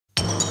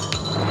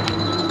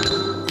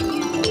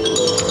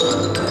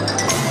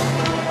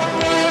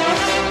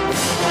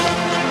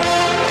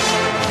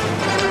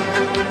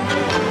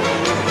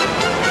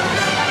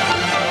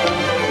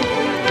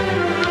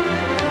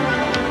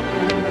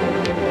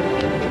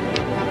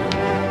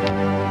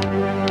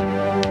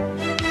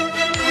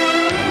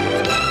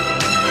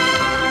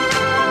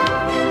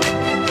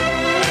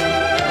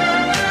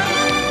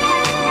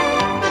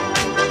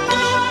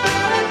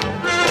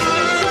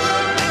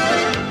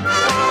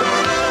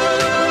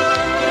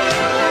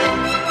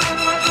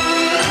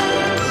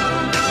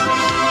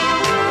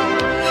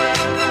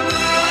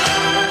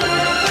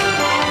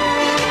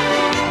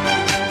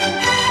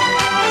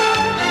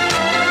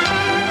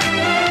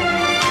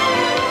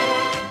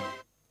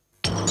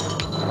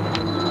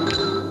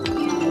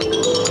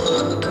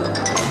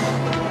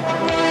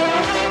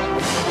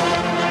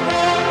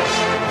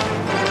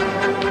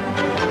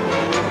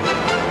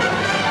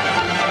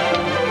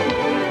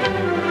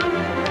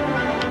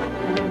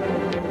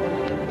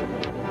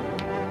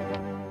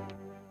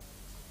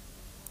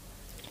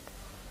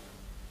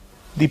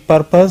The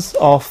purpose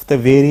of the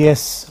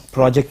various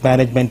project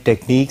management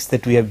techniques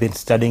that we have been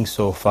studying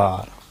so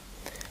far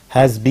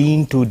has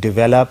been to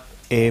develop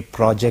a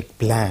project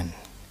plan,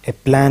 a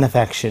plan of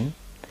action,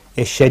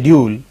 a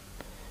schedule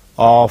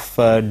of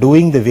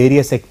doing the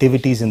various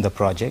activities in the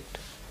project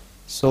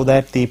so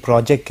that the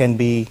project can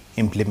be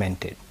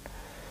implemented.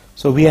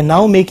 So we are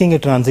now making a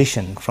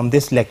transition from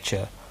this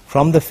lecture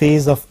from the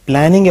phase of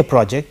planning a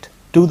project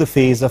to the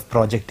phase of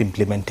project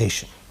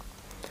implementation.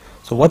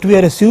 So what we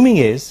are assuming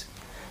is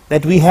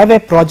that we have a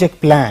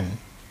project plan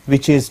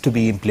which is to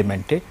be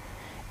implemented,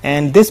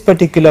 and this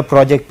particular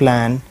project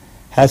plan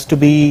has to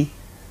be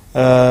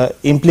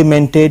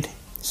implemented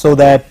so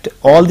that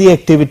all the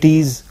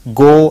activities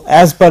go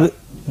as per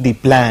the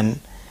plan,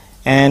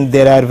 and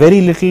there are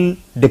very little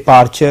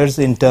departures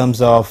in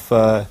terms of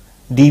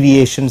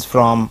deviations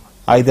from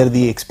either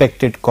the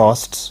expected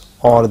costs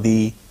or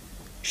the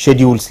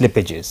schedule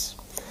slippages.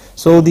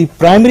 So the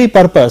primary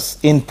purpose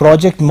in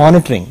project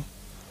monitoring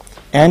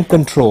and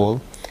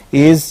control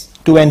is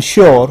to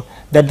ensure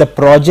that the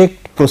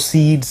project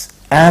proceeds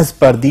as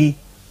per the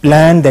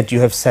plan that you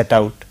have set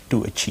out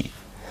to achieve.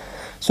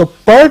 So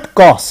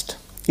PERTCost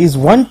is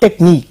one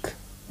technique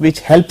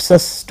which helps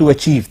us to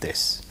achieve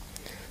this.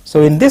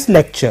 So in this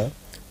lecture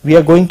we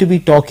are going to be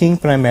talking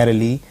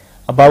primarily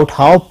about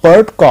how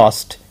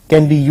PERTCost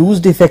can be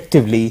used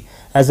effectively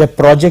as a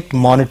project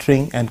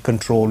monitoring and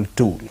control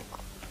tool.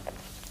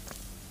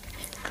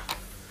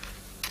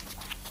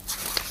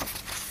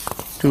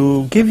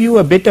 To give you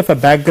a bit of a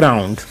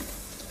background,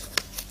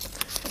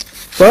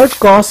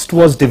 PERTCost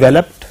was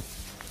developed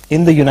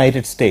in the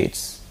United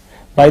States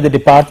by the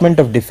Department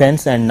of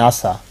Defense and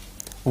NASA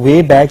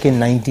way back in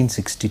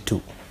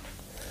 1962.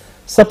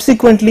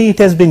 Subsequently, it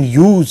has been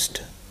used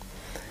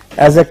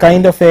as a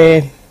kind of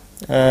a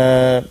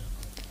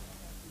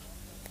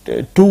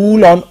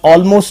tool on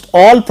almost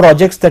all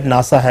projects that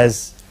NASA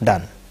has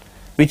done,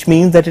 which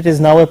means that it is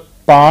now a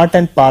part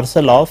and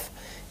parcel of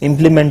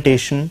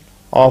implementation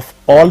of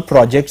all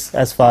projects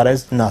as far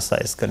as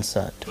NASA is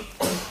concerned.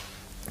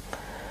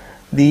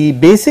 The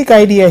basic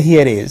idea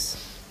here is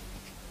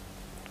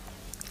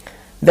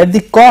that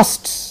the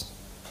costs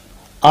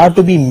are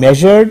to be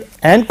measured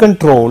and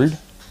controlled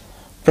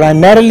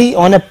primarily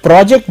on a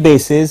project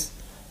basis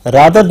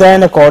rather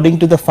than according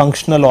to the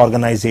functional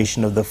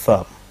organization of the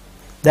firm.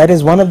 That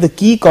is one of the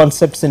key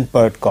concepts in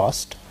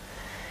PERTCost.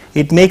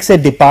 It makes a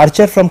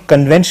departure from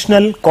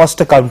conventional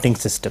cost accounting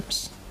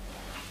systems,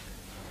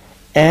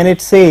 and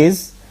it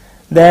says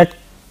that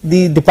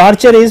the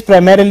departure is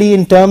primarily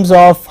in terms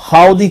of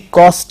how the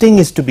costing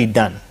is to be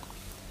done,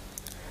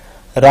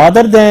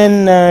 rather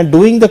than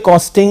doing the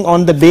costing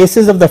on the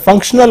basis of the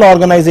functional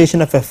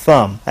organization of a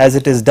firm as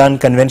it is done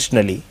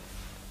conventionally.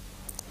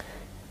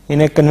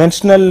 In a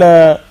conventional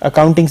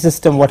accounting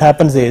system, what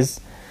happens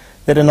is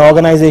that an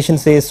organization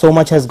says so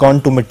much has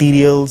gone to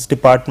materials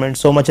department,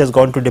 so much has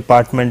gone to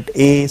department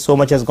A, so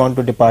much has gone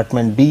to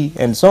department B,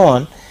 and so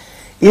on,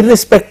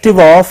 irrespective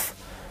of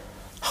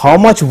how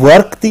much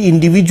work the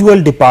individual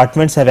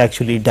departments have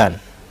actually done.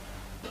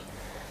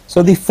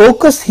 So the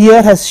focus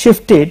here has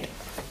shifted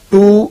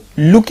to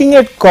looking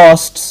at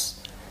costs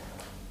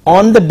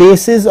on the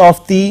basis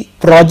of the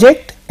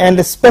project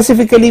and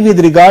specifically with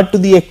regard to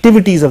the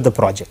activities of the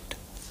project.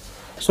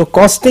 So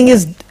cost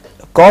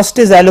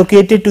is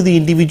allocated to the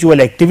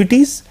individual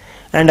activities,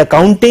 and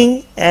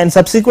accounting and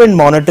subsequent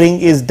monitoring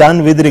is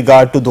done with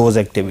regard to those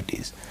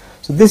activities.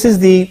 So this is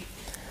the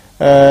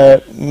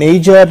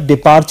major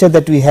departure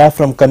that we have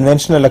from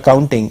conventional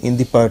accounting in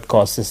the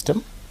PERTCost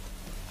system.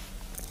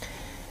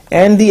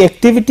 And the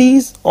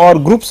activities or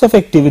groups of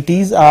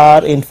activities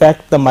are in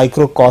fact the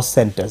micro cost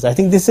centers. I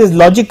think this is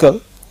logical,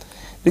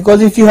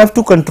 because if you have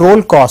to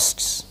control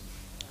costs,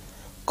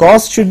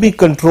 costs should be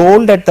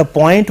controlled at the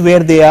point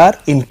where they are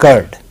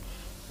incurred.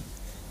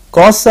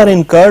 Costs are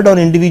incurred on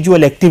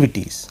individual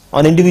activities,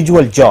 on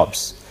individual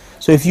jobs.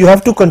 So if you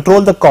have to control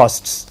the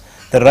costs,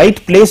 the right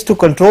place to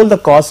control the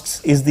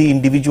costs is the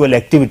individual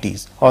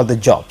activities or the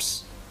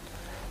jobs.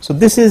 So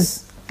this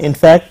is in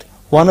fact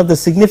one of the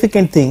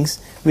significant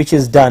things which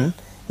is done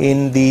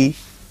in the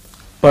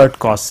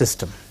PERTCost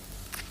system.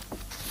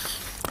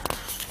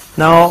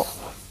 Now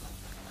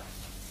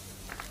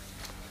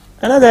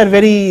another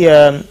very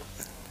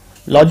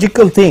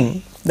logical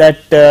thing that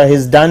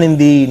is done in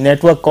the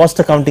network cost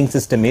accounting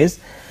system is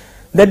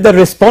that the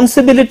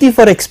responsibility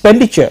for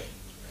expenditure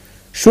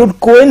should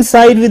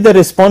coincide with the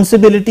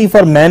responsibility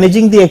for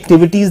managing the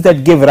activities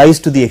that give rise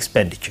to the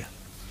expenditure.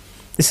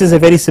 This is a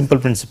very simple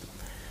principle.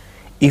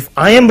 If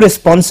I am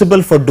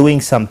responsible for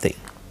doing something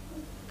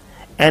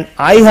and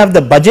I have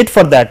the budget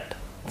for that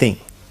thing,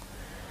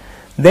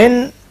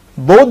 then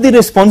both the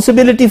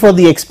responsibility for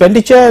the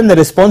expenditure and the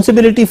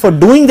responsibility for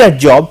doing that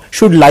job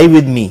should lie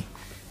with me.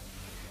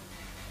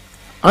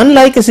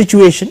 Unlike a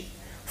situation,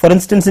 for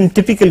instance, in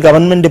typical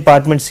government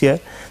departments here,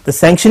 the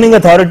sanctioning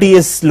authority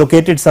is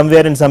located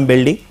somewhere in some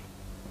building,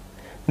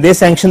 they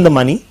sanction the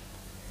money,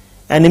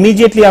 and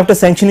immediately after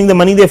sanctioning the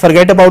money they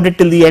forget about it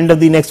till the end of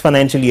the next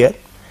financial year,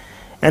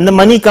 and the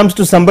money comes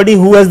to somebody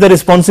who has the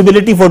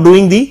responsibility for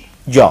doing the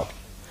job.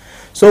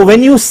 So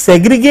when you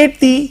segregate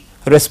the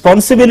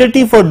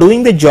responsibility for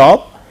doing the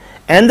job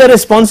and the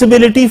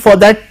responsibility for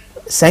that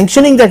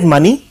sanctioning that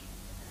money,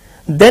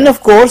 then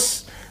of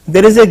course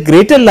there is a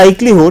greater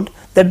likelihood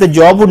that the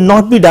job would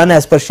not be done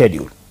as per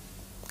schedule,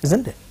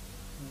 isn't it?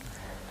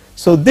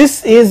 So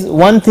this is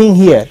one thing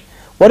here.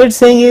 What it's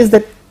saying is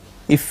that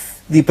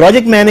if the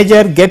project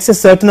manager gets a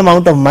certain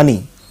amount of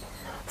money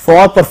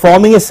for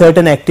performing a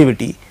certain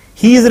activity,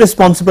 he is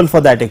responsible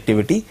for that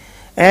activity,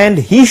 and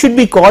he should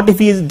be caught if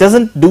he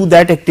doesn't do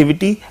that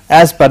activity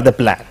as per the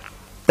plan.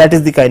 That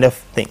is the kind of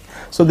thing.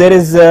 So there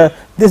is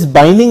this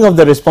binding of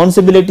the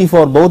responsibility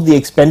for both the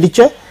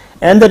expenditure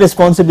and the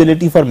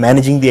responsibility for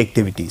managing the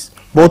activities.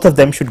 Both of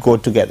them should go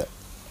together.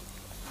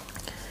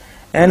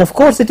 And of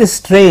course it is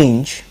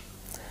strange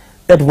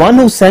that one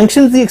who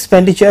sanctions the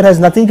expenditure has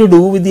nothing to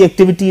do with the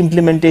activity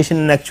implementation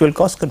and actual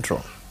cost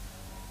control.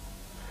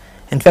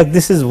 In fact,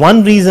 this is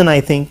one reason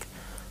I think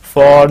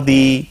for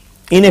the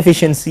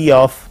inefficiency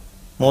of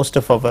most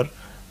of our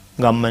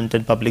government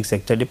and public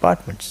sector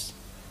departments.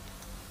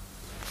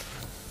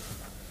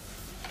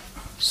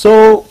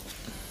 So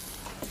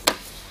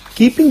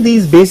keeping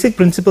these basic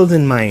principles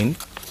in mind,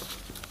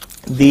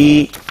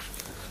 the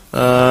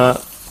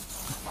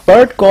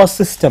PERTCost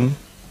system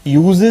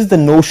uses the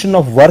notion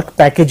of work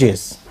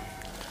packages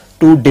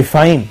to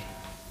define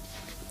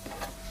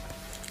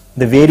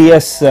the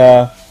various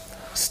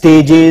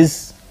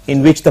stages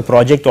in which the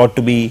project ought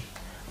to be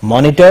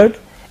monitored,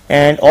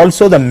 and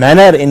also the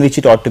manner in which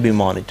it ought to be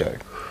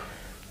monitored.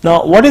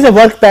 Now what is a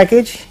work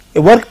package?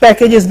 A work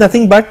package is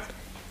nothing but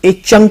a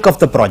chunk of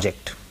the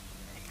project,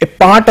 a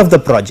part of the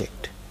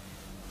project.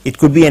 It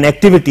could be an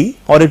activity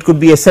or it could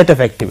be a set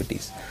of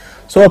activities.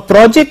 So a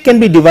project can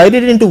be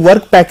divided into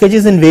work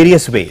packages in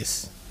various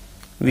ways.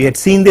 We had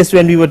seen this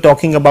when we were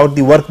talking about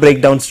the work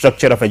breakdown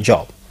structure of a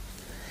job.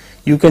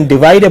 You can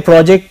divide a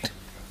project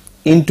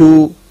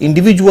into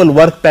individual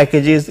work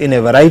packages in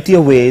a variety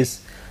of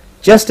ways,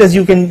 just as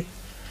you can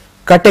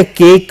cut a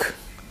cake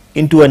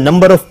into a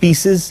number of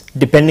pieces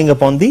depending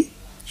upon the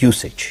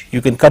usage.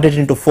 You can cut it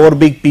into 4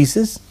 big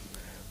pieces,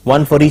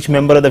 one for each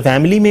member of the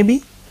family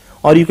maybe,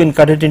 or you can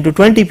cut it into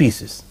 20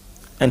 pieces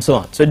and so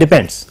on. So it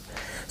depends.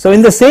 So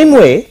in the same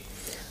way,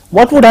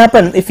 what would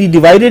happen if we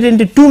divided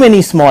into too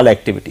many small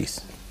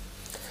activities?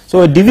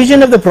 So a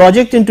division of the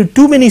project into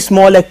too many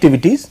small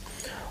activities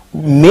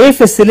may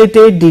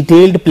facilitate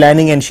detailed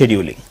planning and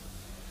scheduling,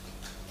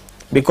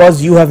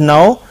 because you have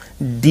now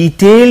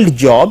detailed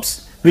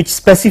jobs which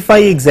specify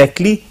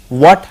exactly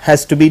what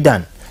has to be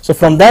done. So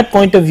from that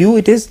point of view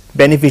it is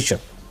beneficial,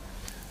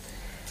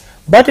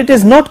 but it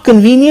is not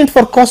convenient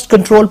for cost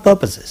control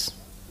purposes.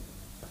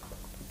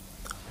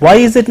 Why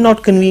is it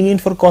not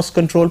convenient for cost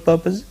control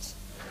purposes?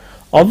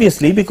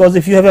 Obviously because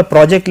if you have a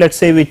project, let's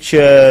say, which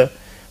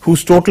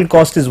whose total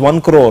cost is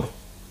 1 crore,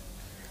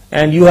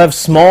 and you have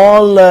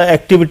small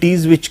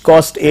activities which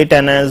cost 8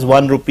 annas,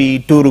 1 rupee,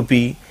 2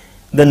 rupee,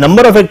 the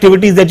number of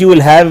activities that you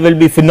will have will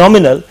be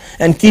phenomenal,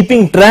 and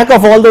keeping track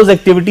of all those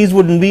activities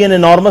would be an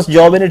enormous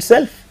job in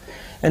itself,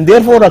 and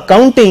therefore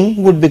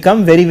accounting would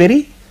become very,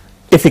 very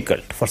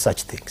difficult for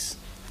such things,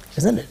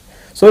 isn't it?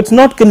 So it's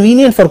not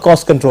convenient for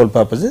cost control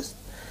purposes.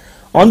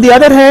 On the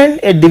other hand,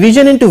 a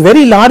division into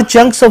very large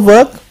chunks of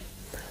work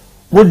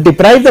would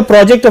deprive the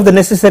project of the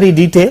necessary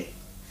detail.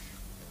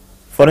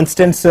 For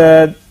instance,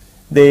 if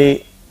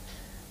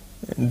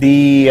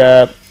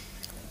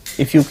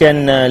you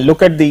can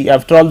look at the,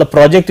 after all, the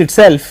project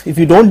itself, if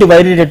you don't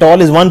divide it at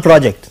all, is one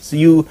project. So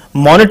you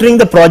monitoring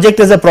the project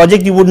as a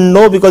project, you wouldn't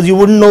know, because you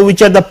wouldn't know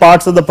which are the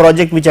parts of the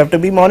project which have to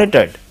be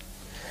monitored.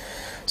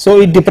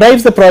 So it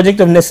deprives the project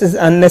of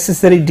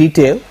unnecessary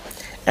detail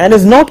and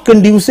is not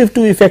conducive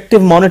to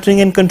effective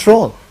monitoring and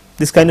control.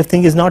 This kind of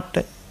thing is not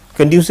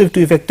conducive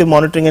to effective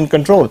monitoring and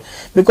control,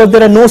 because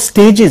there are no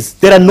stages,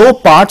 there are no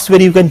parts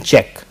where you can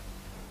check.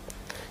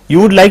 You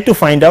would like to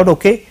find out,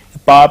 okay,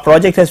 a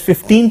project has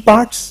 15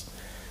 parts,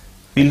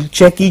 we will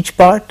check each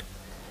part,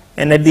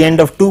 and at the end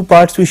of 2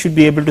 parts we should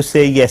be able to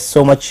say yes,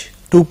 so much,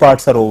 2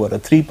 parts are over or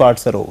 3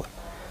 parts are over.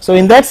 So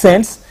in that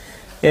sense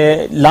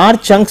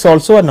large chunks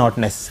also are not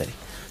necessary.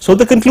 So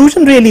the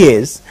conclusion really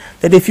is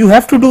that if you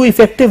have to do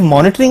effective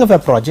monitoring of a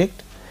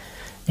project,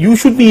 you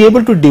should be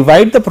able to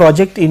divide the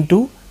project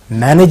into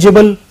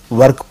manageable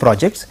work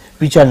projects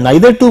which are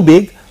neither too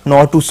big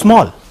nor too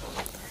small.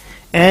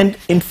 And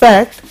in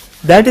fact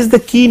that is the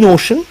key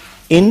notion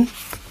in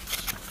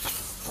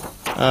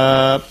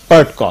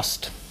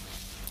PERTCost.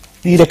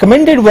 The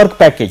recommended work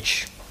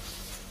package.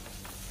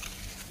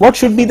 What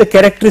should be the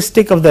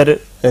characteristic of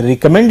the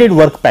recommended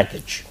work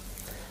package?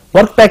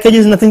 Work package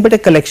is nothing but a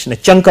collection, a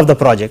chunk of the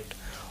project,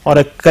 or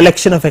a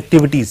collection of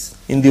activities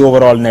in the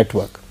overall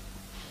network.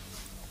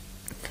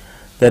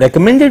 The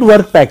recommended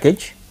work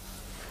package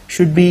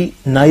should be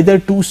neither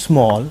too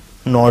small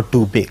nor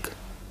too big.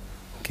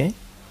 Okay,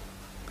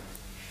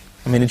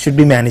 I mean, it should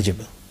be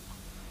manageable.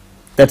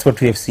 That's what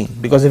we have seen,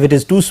 because if it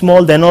is too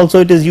small, then also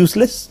it is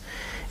useless.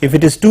 If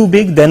it is too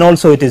big, then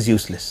also it is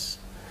useless.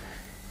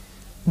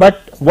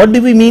 But what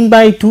do we mean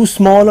by too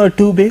small or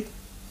too big?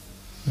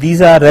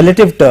 These are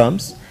relative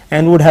terms,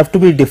 and would have to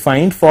be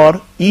defined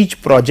for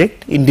each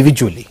project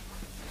individually.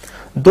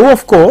 Though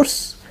of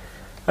course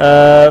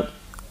the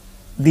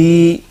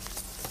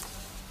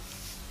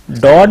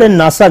DOD and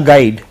NASA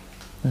guide,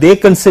 they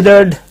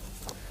considered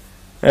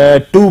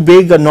too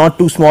big or not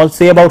too small,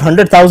 say about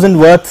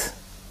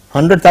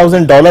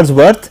 $100,000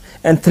 worth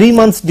and 3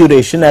 months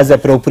duration as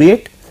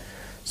appropriate.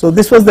 So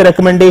this was the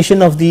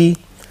recommendation of the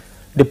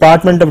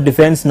Department of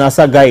Defense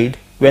NASA guide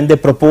when they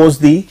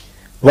proposed the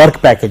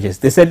work packages.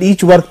 They said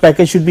each work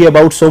package should be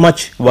about so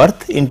much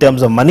worth in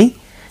terms of money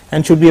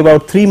and should be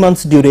about 3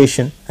 months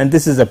duration, and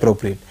this is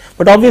appropriate.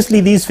 But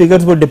obviously these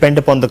figures would depend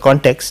upon the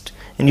context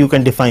and you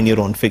can define your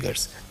own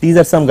figures. These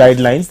are some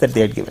guidelines that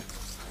they had given.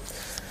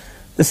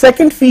 The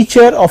second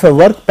feature of a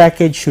work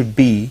package should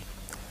be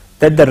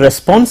that the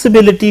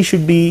responsibility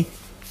should be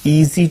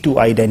easy to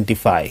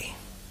identify.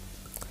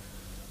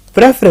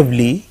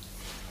 Preferably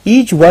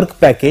each work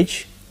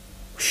package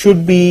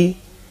should be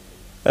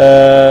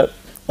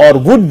or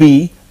would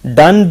be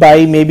done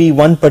by maybe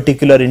one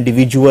particular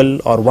individual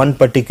or one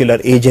particular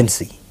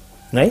agency,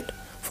 right?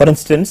 For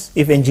instance,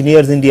 if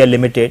Engineers India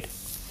Limited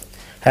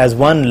has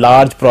one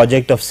large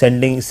project of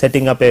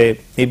setting up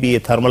maybe a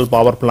thermal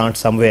power plant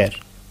somewhere,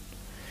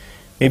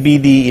 maybe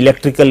the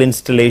electrical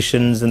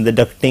installations and the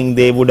ducting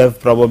they would have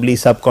probably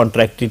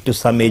subcontracted to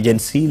some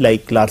agency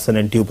like Larsen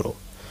and Toubro.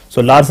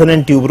 So Larsen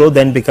and Toubro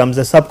then becomes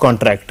a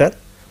subcontractor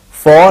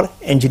for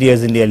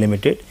Engineers India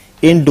Limited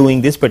in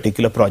doing this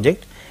particular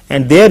project,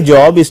 and their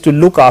job is to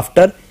look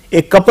after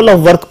a couple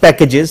of work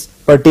packages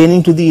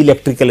pertaining to the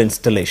electrical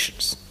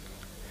installations.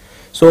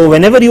 So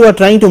whenever you are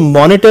trying to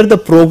monitor the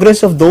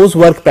progress of those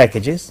work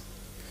packages,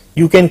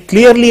 you can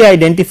clearly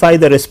identify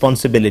the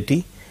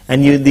responsibility,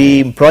 and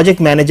the project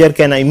manager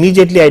can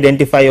immediately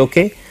identify,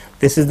 okay,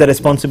 this is the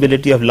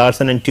responsibility of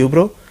Larsen and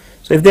Toubro.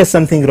 So if there is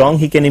something wrong,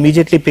 he can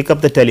immediately pick up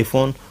the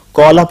telephone,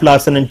 call up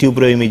Larsen and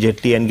Toubro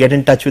immediately and get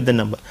in touch with the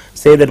number.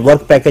 Say that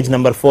work package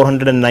number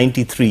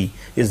 493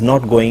 is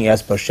not going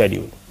as per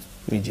schedule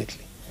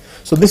immediately.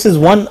 So this is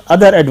one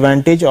other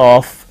advantage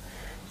of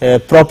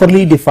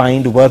properly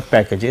defined work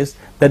packages,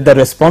 that the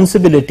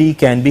responsibility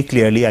can be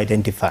clearly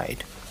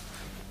identified.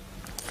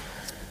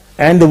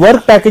 And the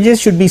work packages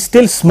should be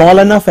still small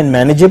enough and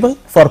manageable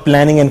for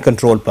planning and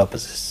control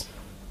purposes.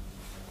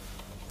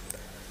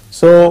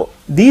 So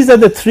these are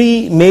the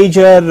three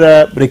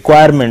major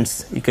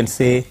requirements, you can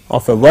say,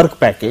 of a work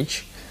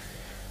package.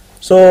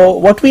 So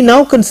what we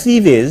now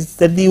conceive is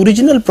that the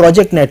original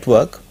project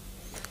network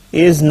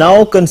is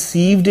now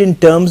conceived in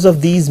terms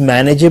of these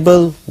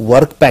manageable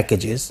work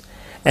packages,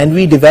 and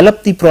we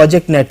develop the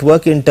project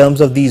network in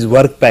terms of these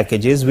work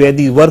packages, where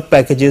the work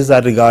packages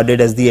are regarded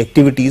as the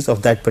activities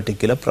of that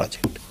particular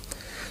project.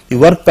 The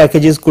work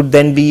packages could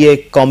then be a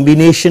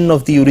combination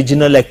of the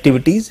original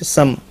activities,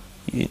 some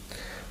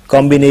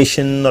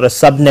combination or a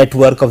sub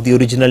network of the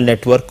original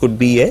network could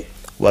be a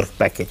work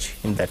package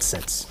in that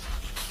sense.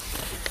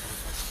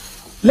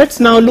 Let's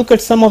now look at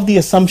some of the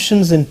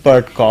assumptions in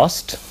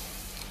PERTCost.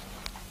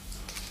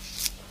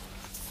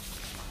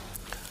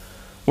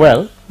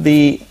 Well,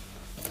 the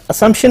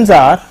assumptions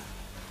are,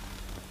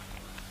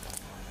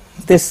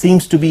 this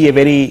seems to be a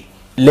very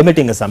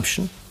limiting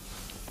assumption.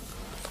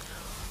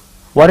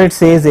 What it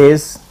says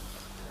is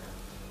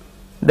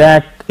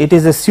that it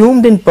is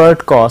assumed in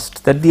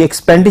PERTCost that the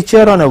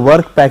expenditure on a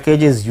work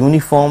package is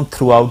uniform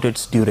throughout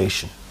its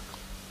duration,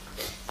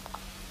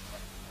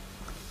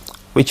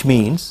 which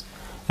means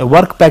a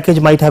work package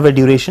might have a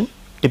duration,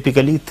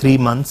 typically 3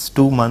 months,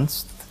 2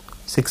 months,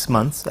 6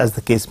 months, as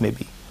the case may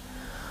be.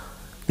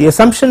 The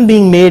assumption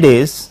being made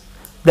is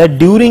that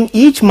during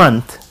each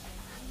month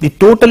the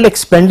total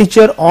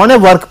expenditure on a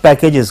work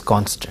package is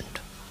constant,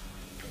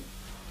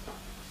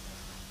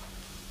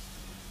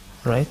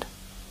 right?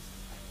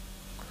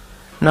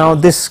 Now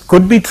this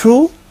could be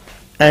true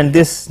and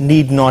this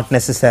need not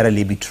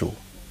necessarily be true.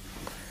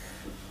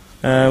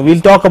 We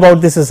will talk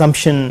about this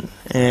assumption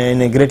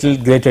in a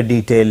greater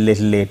detail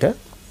little later.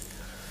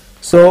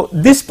 So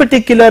this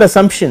particular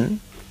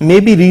assumption may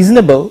be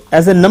reasonable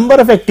as a number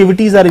of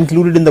activities are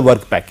included in the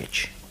work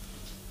package.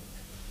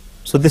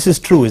 So this is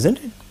true, isn't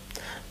it?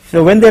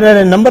 So when there are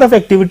a number of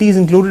activities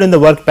included in the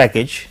work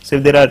package, so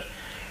if there are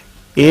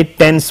 8,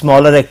 10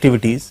 smaller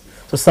activities,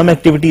 so some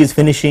activity is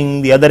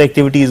finishing, the other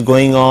activity is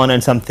going on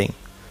and something.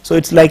 So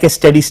it's like a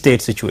steady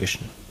state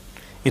situation.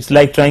 It's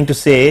like trying to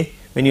say,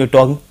 when you're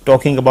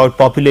talking about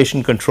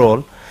population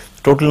control,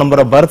 total number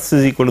of births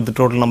is equal to the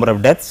total number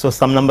of deaths. So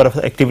some number of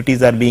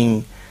activities are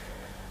being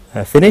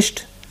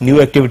finished,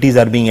 new activities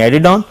are being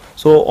added on.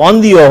 So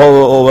on the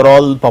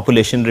overall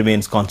population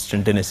remains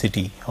constant in a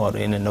city or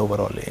in an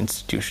overall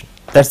institution.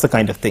 That's the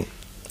kind of thing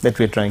that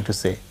we are trying to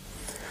say.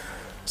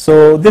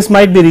 So this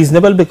might be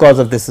reasonable because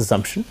of this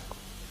assumption.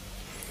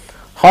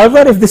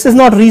 However, if this is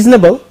not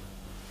reasonable,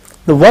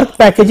 the work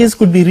packages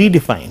could be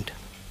redefined.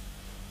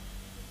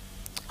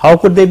 How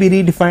could they be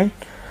redefined?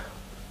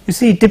 You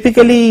see,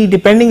 typically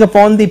depending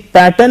upon the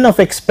pattern of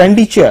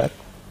expenditure,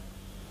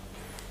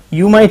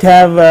 you might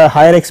have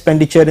higher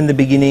expenditure in the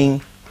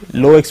beginning,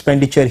 low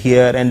expenditure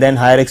here, and then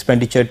higher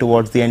expenditure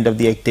towards the end of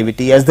the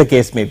activity, as the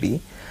case may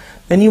be.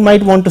 then you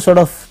might want to sort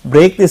of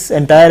break this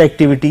entire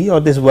activity or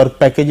this work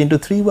package into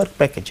 3 work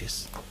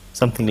packages,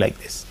 something like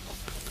this.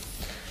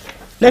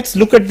 Let's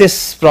look at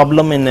this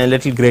problem in a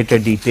little greater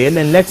detail,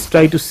 and let's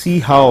try to see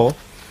how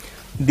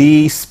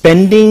the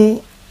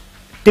spending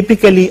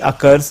typically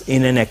occurs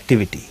in an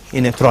activity,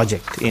 in a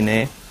project, in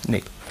a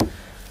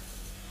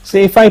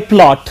say if I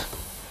plot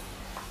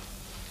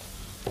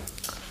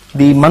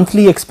the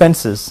monthly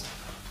expenses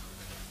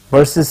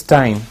versus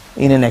time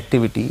in an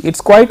activity, it's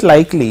quite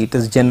likely, it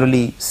is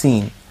generally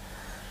seen,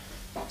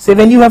 say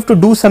when you have to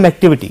do some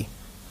activity,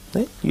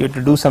 right? You have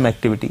to do some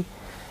activity,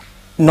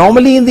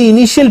 normally in the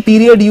initial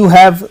period you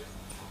have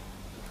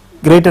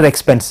greater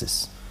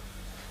expenses,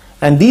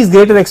 and these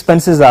greater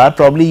expenses are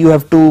probably you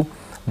have to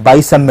buy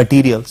some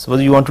materials,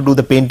 whether you want to do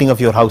the painting of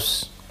your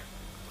house,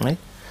 right?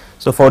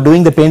 So for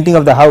doing the painting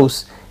of the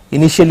house,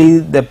 initially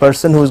the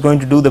person who is going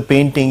to do the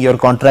painting, your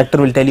contractor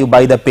will tell you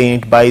buy the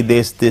paint, buy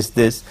this,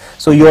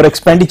 so your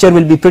expenditure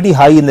will be pretty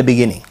high in the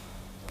beginning.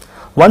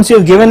 Once you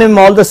have given him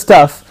all the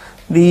stuff,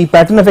 the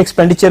pattern of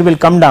expenditure will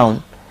come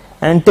down,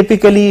 and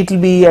typically it will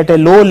be at a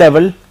low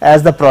level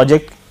as the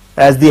project,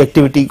 as the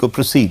activity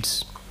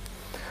proceeds.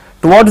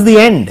 Towards the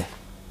end,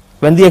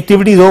 when the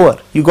activity is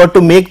over, you got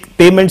to make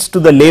payments to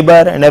the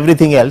labor and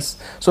everything else,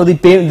 so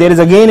there is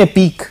again a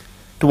peak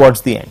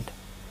towards the end.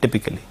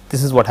 Typically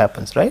this is what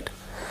happens, right?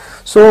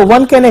 So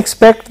one can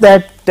expect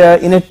that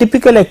in a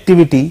typical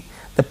activity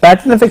the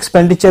pattern of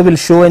expenditure will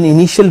show an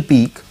initial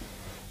peak,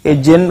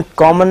 a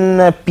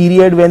common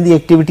period when the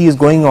activity is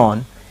going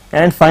on,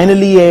 and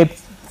finally a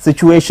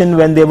situation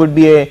when there would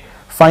be a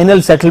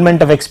final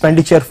settlement of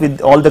expenditure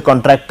with all the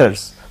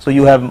contractors. So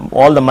you have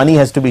all the money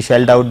has to be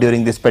shelled out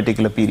during this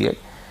particular period,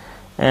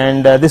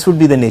 and this would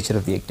be the nature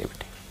of the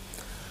activity.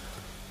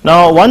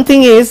 Now one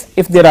thing is,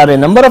 if there are a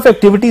number of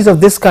activities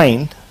of this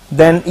kind,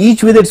 then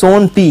each with its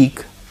own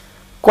peak,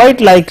 quite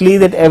likely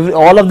that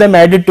all of them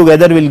added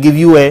together will give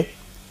you a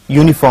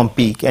uniform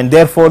peak, and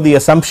therefore the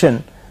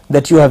assumption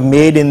that you have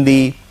made in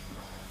the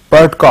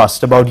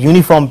PERTCost about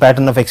uniform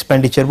pattern of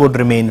expenditure would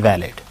remain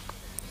valid.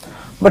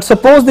 But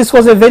suppose this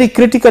was a very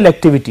critical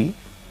activity,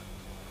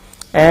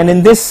 and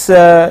in this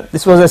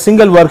this was a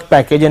single work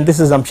package, and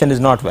this assumption is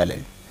not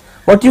valid.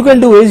 What you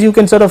can do is you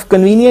can sort of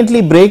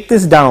conveniently break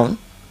this down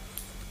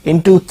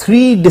into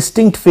 3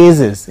 distinct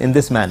phases in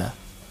this manner,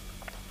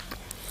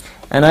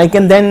 and I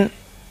can then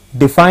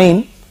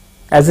define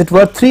as it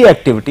were 3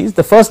 activities.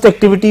 The first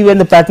activity when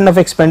the pattern of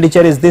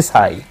expenditure is this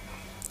high,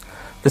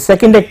 the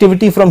second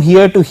activity from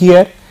here to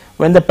here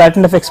when the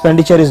pattern of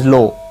expenditure is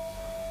low,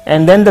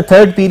 and then the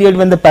third period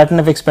when the pattern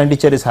of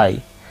expenditure is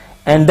high,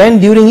 and then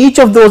during each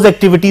of those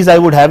activities I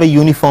would have a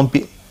uniform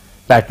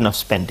pattern of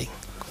spending.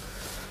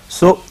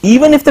 So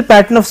even if the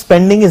pattern of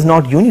spending is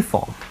not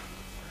uniform,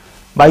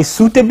 by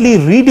suitably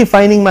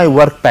redefining my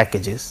work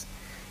packages,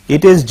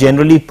 it is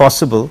generally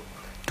possible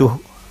to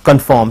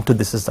conform to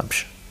this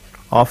assumption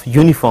of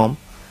uniform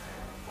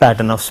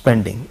pattern of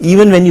spending,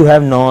 even when you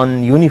have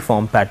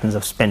non-uniform patterns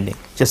of spending,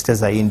 just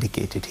as I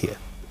indicated here.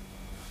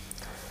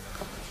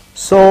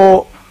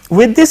 So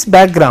with this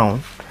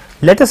background,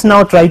 let us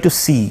now try to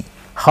see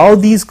how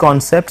these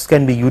concepts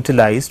can be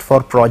utilized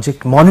for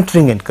project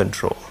monitoring and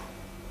control,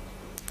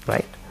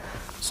 right?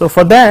 So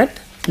for that,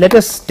 let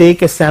us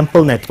take a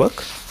sample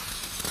network,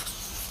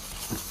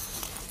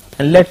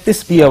 and let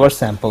this be our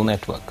sample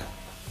network.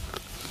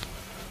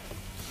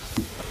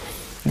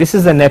 This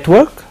is a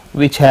network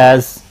which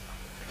has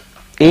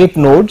 8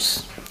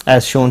 nodes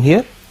as shown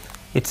here.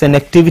 It's an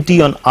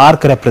activity on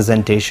arc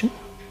representation,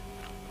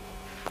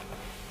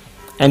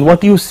 and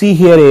what you see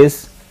here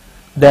is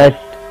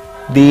that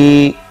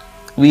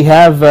we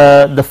have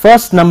the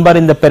first number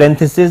in the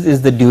parenthesis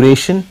is the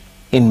duration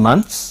in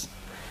months,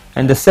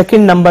 and the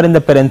second number in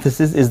the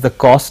parenthesis is the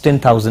cost in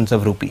thousands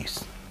of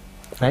rupees,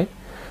 right?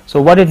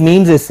 So what it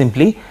means is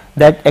simply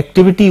that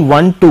activity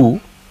 1-2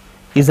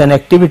 is an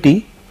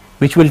activity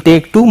which will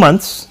take 2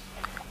 months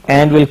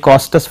and will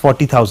cost us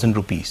 40,000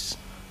 rupees,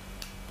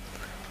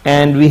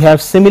 and we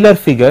have similar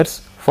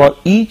figures for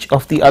each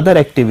of the other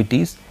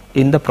activities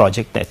in the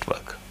project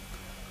network.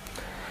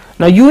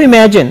 Now you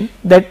imagine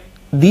that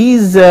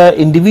these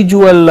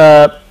individual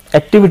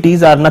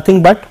activities are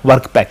nothing but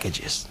work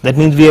packages. That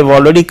means we have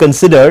already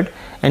considered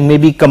and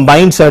maybe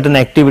combined certain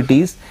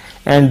activities,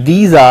 and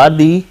these are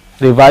the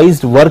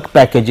revised work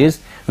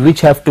packages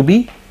which have to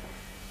be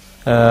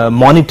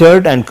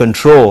monitored and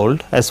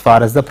controlled as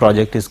far as the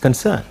project is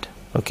concerned.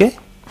 Okay.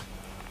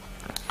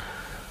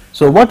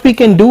 So what we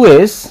can do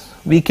is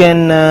we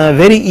can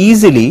very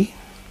easily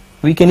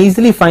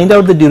find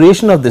out the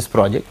duration of this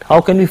project. How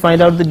can we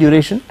find out the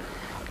duration?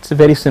 It's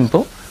very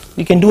simple.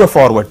 We can do a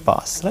forward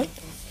pass, right?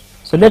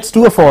 So let's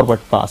do a forward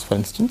pass. For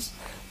instance,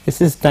 this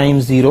is time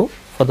 0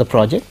 for the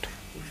project,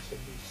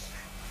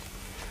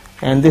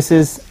 and this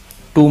is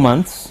 2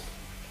 months,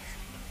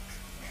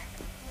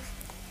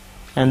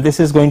 and this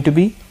is going to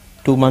be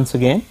 2 months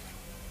again.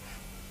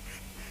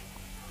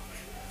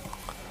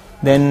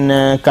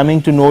 Then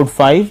coming to node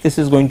 5, this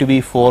is going to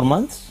be 4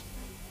 months,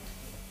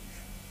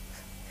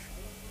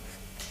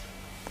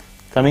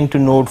 Coming to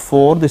node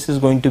 4, this is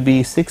going to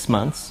be 6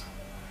 months.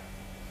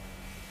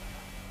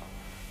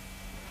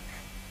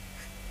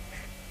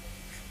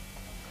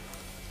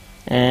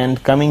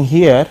 And coming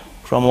here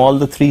from all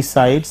the 3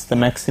 sides, the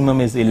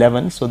maximum is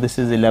 11, so this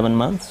is 11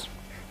 months.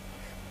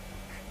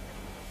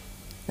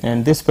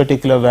 And this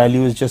particular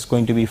value is just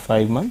going to be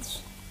 5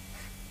 months.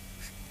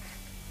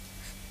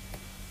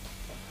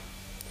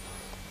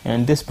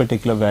 And this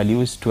particular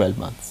value is 12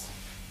 months.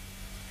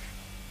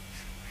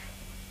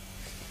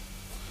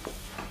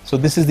 So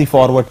this is the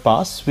forward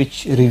pass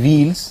which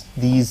reveals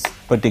these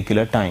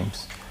particular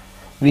times.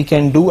 We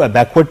can do a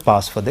backward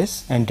pass for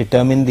this and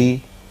determine the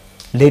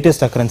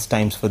latest occurrence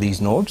times for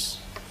these nodes.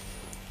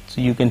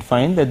 So you can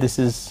find that this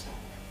is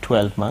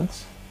 12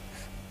 months,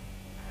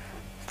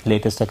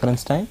 latest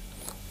occurrence time.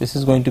 This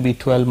is going to be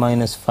 12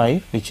 minus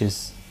 5, which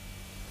is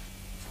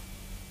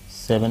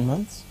 7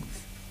 months.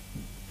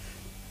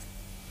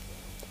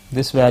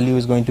 This value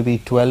is going to be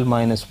 12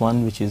 minus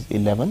 1, which is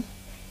 11,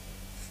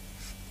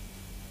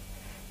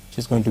 which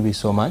is going to be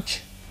so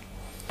much.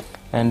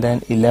 And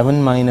then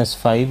 11 minus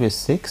 5 is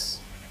 6.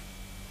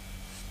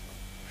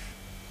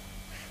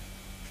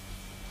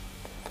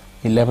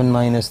 11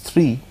 minus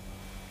 3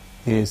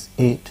 is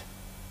 8.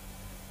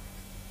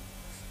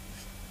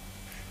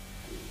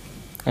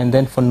 And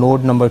then for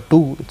node number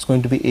 2, it's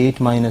going to be 8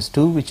 minus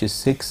 2, which is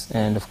 6,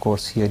 and of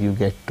course here you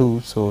get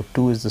 2, so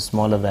 2 is the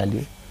smaller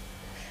value.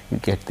 You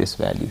get this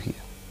value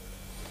here.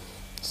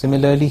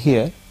 Similarly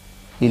here,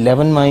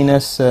 11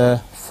 minus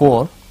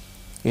 4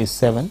 is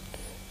 7,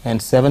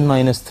 and 7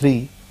 minus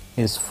 3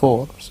 is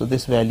 4, so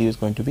this value is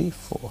going to be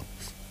 4.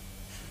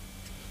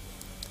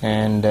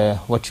 And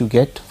what you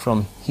get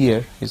from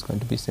here is going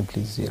to be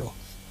simply 0.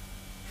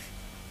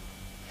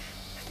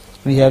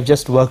 We have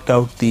just worked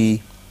out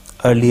the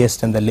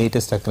earliest and the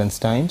latest occurrence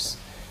times,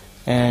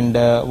 and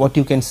what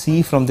you can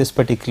see from this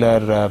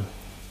particular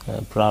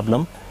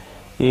problem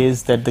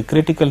is that the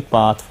critical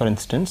path, for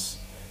instance,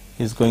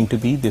 is going to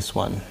be this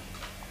one.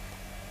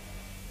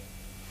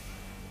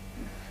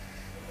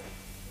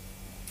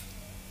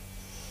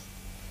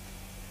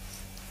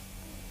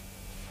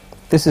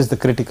 This is the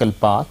critical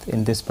path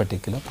in this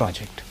particular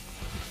project,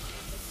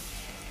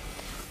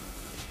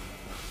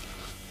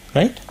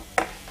 right?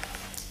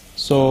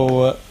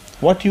 So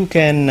what you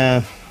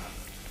can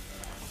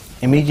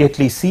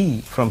immediately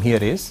see from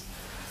here is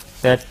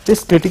that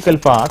this critical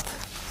path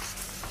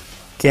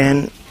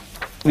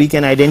we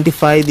can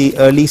identify the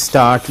early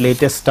start,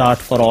 latest start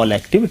for all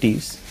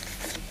activities.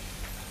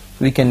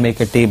 We can make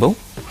a table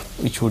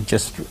which would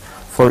just,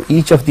 for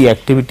each of the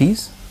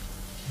activities,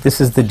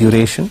 this is the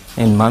duration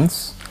in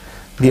months,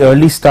 the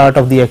early start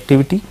of the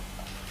activity,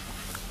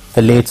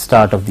 the late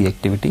start of the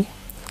activity.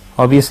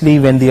 Obviously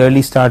when the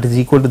early start is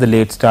equal to the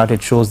late start,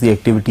 it shows the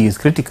activity is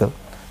critical.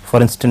 For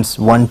instance,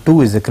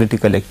 1-2 is a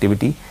critical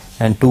activity,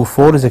 and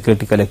 2-4 is a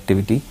critical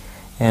activity,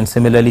 and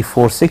similarly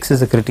 4-6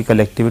 is a critical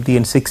activity,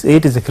 and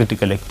 6-8 is a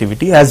critical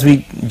activity, as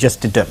we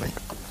just determined.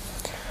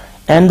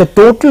 And the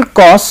total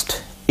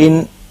cost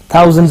in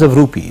thousands of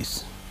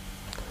rupees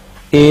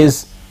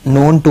is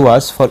known to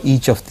us for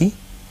each of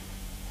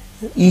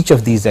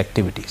these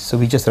activities, so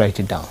we just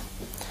write it down.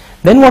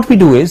 Then what we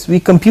do is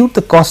we compute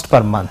the cost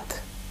per month.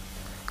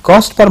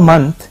 Cost per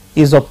month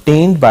is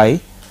obtained by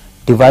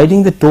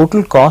dividing the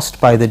total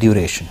cost by the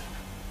duration,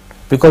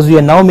 because we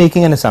are now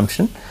making an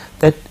assumption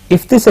that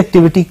if this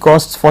activity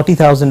costs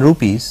 40,000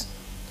 rupees,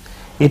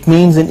 it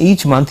means in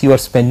each month you are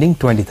spending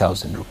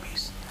 20,000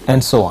 rupees,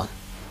 and so on.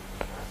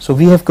 So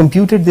we have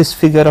computed this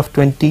figure of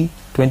 20,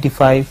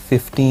 25,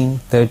 15,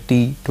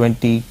 30,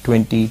 20,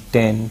 20,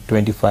 10,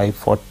 25,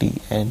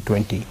 40 and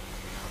 20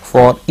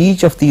 for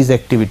each of these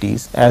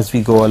activities as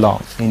we go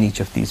along in each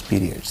of these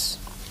periods,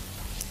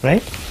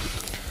 right?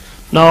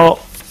 Now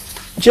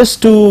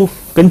just to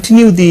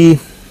continue the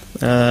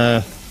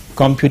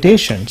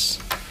computations,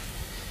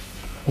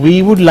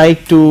 we will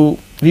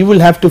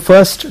have to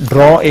first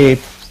draw a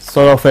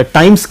sort of a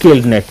time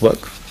scaled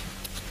network,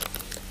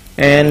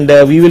 and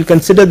we will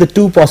consider the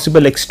two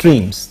possible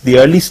extremes, the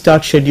early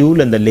start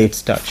schedule and the late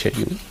start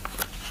schedule.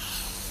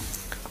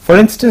 For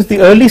instance,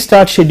 the early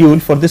start schedule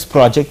for this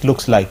project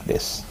looks like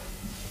this.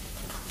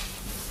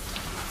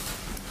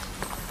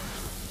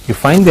 You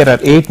find there are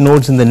 8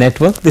 nodes in the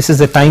network. This is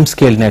a time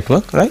scale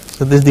network, right?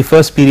 So this is the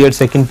first period,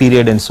 second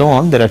period and so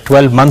on. There are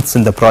 12 months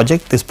in the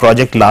project. This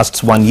project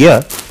lasts 1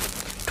 year,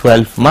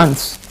 12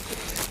 months.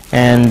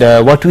 And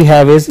what we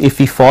have is, if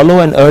we follow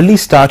an early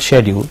start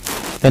schedule,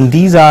 then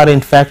these are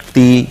in fact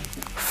the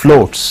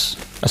floats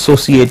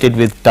associated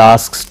with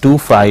tasks 2,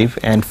 5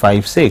 and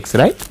 5, 6,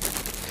 right?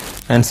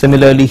 And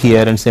similarly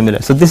here and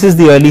similar. So this is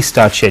the early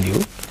start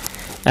schedule,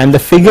 and the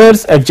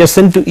figures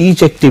adjacent to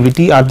each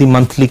activity are the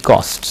monthly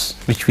costs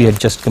which we had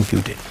just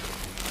computed.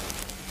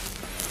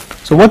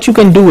 So what you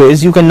can do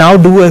is, you can now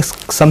do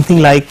something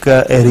like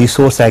a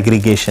resource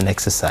aggregation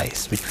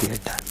exercise which we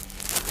had done.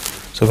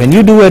 So when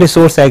you do a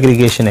resource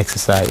aggregation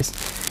exercise,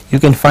 you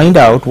can find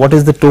out what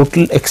is the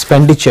total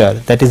expenditure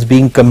that is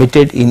being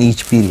committed in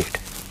each period.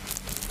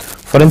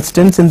 For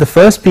instance, in the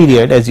first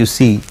period, as you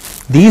see,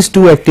 these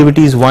two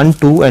activities 1,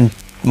 2 and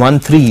 1,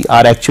 3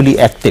 are actually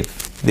active,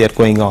 they are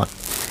going on,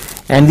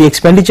 and the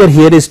expenditure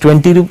here is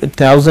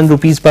 20,000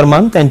 rupees per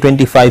month and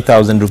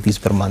 25,000 rupees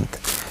per month.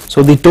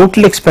 So the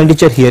total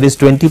expenditure here is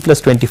 20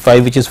 plus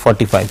 25, which is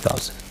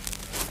 45,000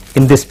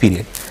 in this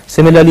period.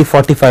 Similarly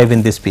 45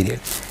 in this period.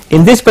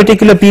 In this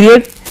particular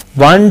period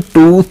 1,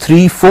 2,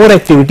 3, 4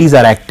 activities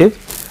are active.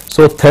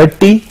 So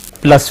 30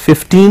 plus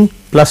 15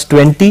 plus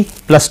 20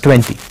 plus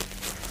 20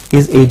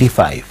 is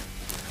 85.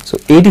 So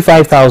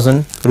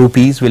 85,000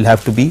 rupees will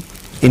have to be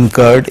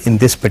incurred in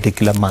this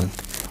particular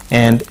month.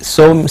 And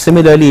so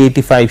similarly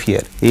 85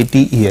 here,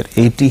 80 here,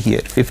 80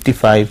 here,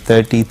 55,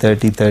 30,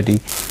 30, 30,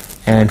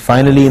 and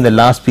finally in the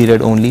last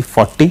period only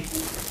 40,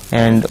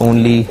 and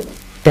only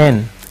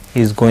 10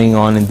 is going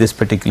on in this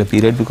particular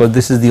period, because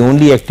this is the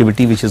only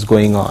activity which is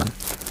going on.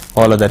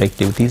 All other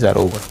activities are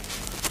over.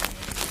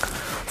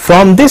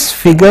 From this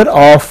figure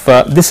of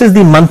this is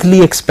the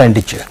monthly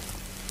expenditure.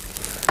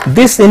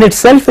 This in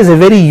itself is a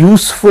very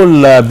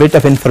useful bit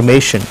of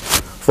information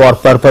for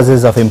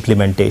purposes of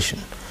implementation,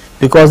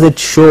 because it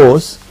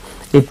shows,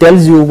 it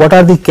tells you what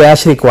are the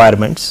cash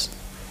requirements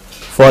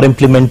for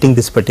implementing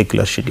this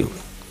particular schedule.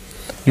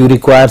 You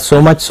require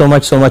so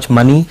much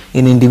money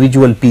in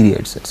individual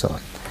periods and so on,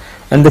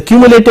 and the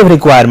cumulative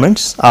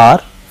requirements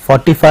are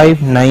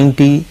 45,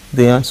 90,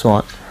 and so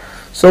on.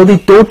 So the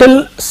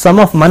total sum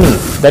of money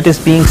that is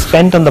being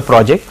spent on the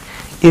project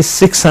is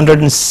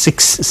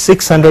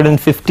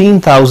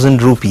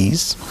 615,000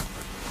 rupees,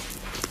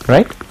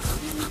 right?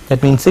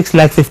 That means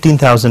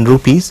 6,15,000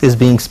 rupees is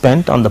being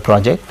spent on the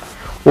project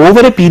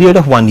over a period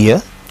of 1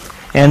 year,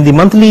 and the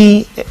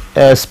monthly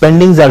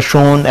spendings are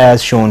shown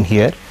as shown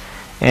here,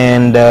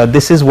 and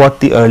this is what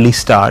the early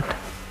start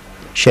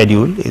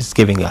schedule is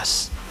giving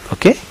us.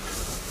 Okay.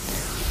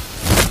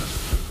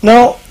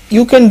 Now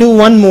you can do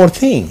one more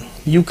thing.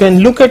 You can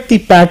look at the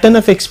pattern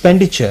of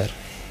expenditure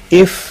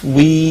if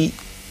we,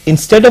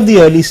 instead of the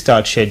early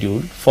start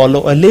schedule,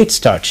 follow a late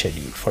start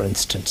schedule, for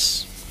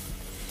instance.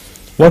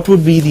 What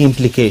would be the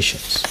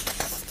implications?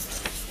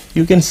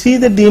 You can see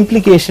that the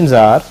implications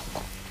are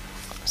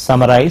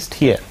summarized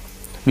here.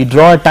 We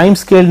draw a time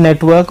scale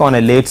network on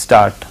a late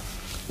start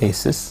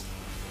basis.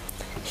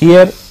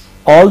 Here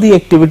all the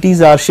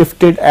activities are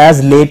shifted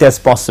as late as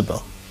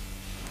possible.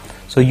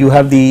 So you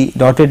have the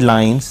dotted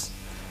lines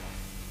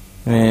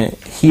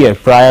here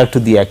prior to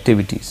the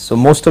activities. So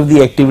most of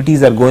the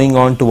activities are going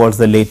on towards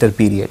the later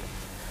period.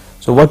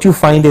 So what you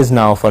find is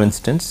now, for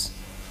instance,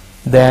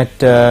 that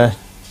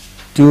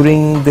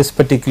during this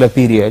particular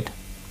period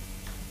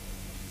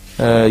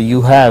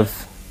you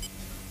have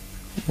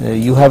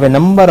a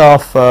number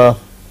of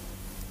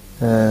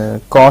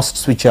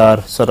costs which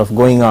are sort of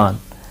going on,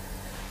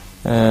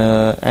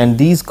 and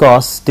these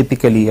costs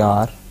typically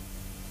are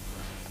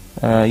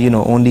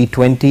only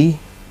 20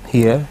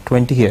 here,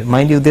 20 here.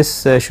 Mind you,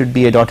 this should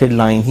be a dotted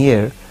line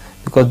here,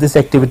 because this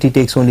activity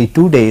takes only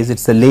 2 days.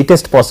 It's the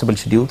latest possible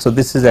schedule. So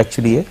this is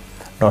actually a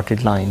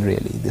dotted line,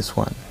 really, this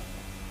one,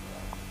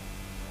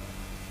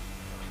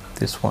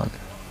 this one.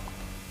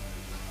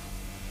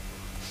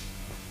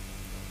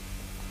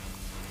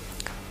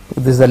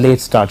 This is a late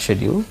start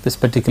schedule. This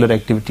particular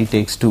activity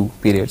takes 2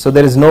 periods. So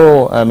there is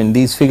no, I mean,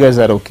 these figures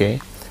are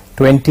okay.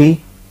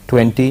 20,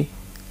 20,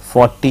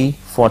 40,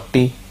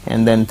 40,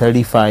 and then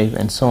 35,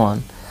 and so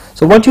on.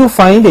 So what you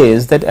find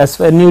is that as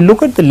when you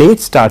look at the late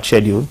start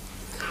schedule,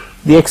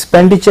 the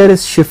expenditure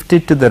is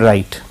shifted to the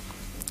right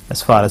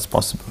as far as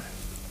possible,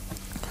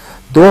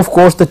 though of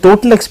course the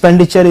total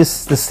expenditure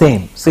is the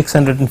same,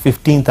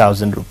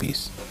 615,000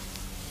 rupees.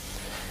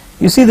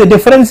 You see, the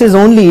difference is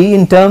only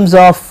in terms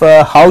of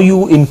how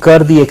you incur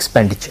the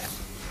expenditure.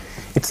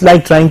 It's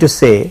like trying to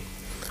say,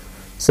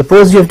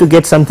 suppose you have to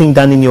get something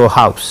done in your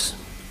house.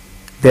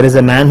 There is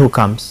a man who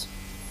comes,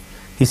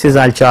 he says,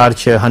 I'll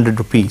charge 100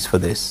 rupees for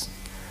this.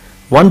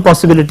 One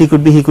possibility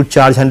could be he could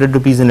charge 100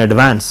 rupees in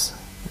advance,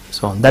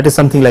 so on. That is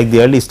something like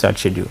the early start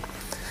schedule.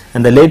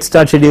 And the late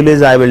start schedule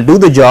is, I will do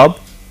the job,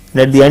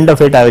 and at the end of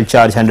it I will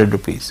charge 100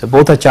 rupees. So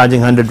both are charging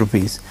 100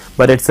 rupees,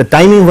 but it's the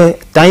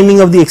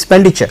timing of the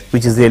expenditure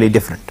which is really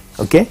different.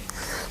 Okay.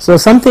 So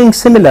something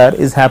similar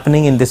is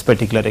happening in this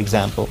particular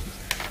example,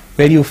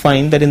 where you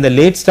find that in the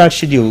late start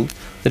schedule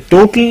the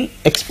total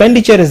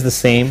expenditure is the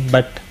same,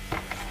 but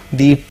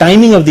the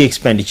timing of the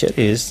expenditure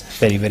is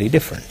very, very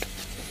different.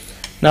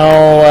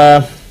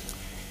 Now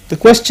the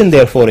question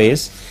therefore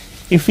is,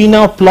 if we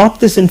now plot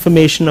this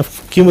information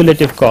of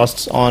cumulative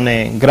costs on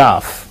a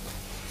graph,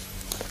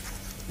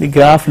 the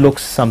graph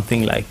looks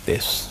something like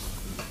this.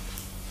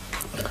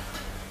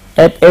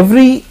 At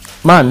every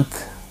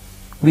month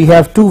we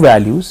have 2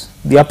 values.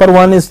 The upper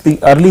one is the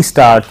early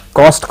start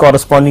cost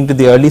corresponding to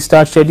the early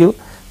start schedule,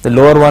 the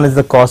lower one is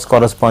the cost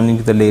corresponding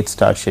to the late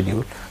start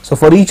schedule. So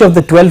for each of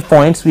the 12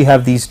 points we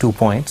have these 2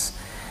 points,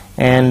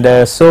 and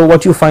so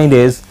what you find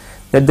is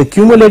that the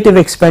cumulative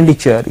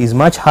expenditure is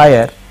much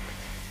higher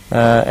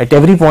at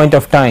every point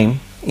of time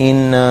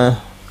in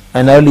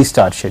an early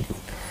start schedule.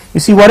 You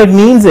see, what it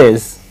means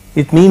is,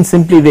 it means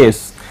simply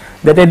this,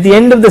 that at the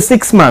end of the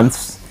 6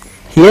 months,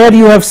 here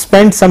you have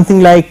spent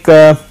something like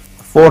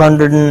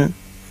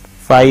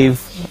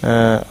 405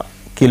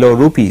 kilo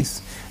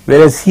rupees,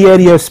 whereas here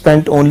you have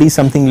spent only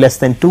something less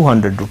than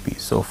 200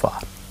 rupees so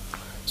far.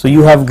 So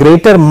you have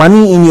greater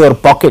money in your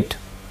pocket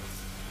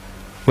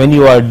when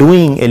you are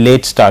doing a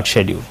late start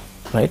schedule,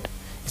 right?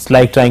 It's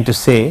like trying to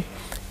say,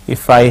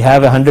 if I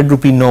have a 100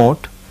 rupee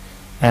note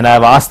and I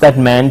have asked that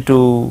man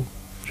to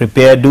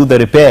do the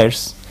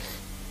repairs,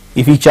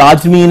 if he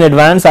charged me in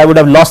advance, I would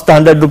have lost the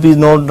 100 rupees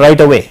note right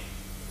away.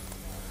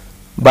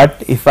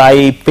 But if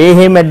I pay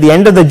him at the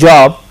end of the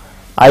job,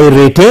 I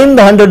retain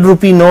the 100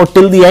 rupee note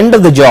till the end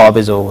of the job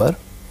is over,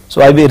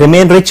 so I will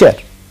remain richer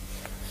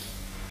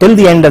till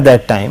the end of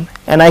that time,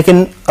 and I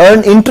can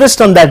earn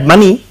interest on that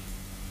money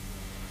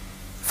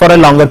for a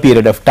longer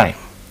period of time.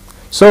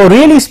 So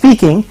really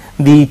speaking,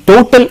 the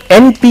total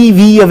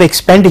NPV of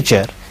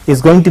expenditure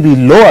is going to be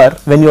lower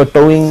when you are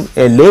doing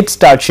a late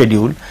start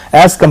schedule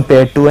as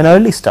compared to an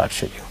early start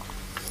schedule,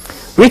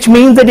 which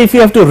means that if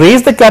you have to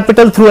raise the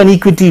capital through an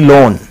equity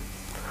loan,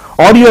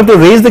 or you have to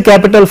raise the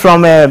capital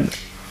from a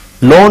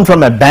loan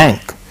from a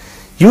bank,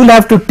 you will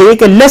have to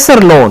take a lesser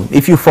loan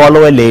if you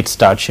follow a late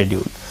start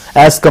schedule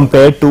as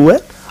compared to an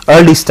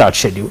early start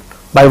schedule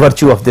by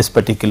virtue of this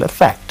particular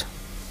fact,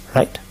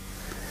 right?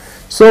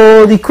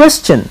 So the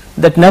question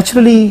that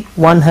naturally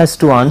one has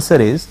to answer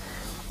is,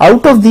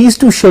 out of these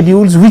two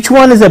schedules, which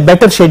one is a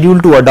better schedule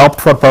to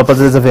adopt for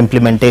purposes of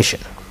implementation?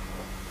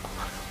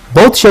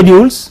 Both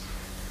schedules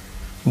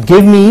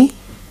give me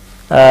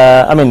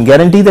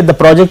guarantee that the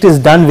project is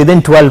done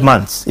within 12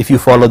 months if you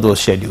follow those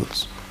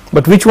schedules,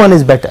 but which one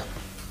is better?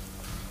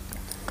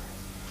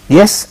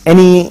 Yes,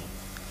 any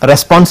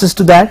responses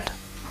to that?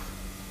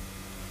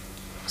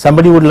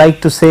 Somebody would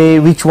like to say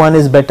which one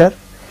is better?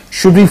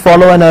 Should we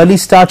follow an early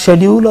start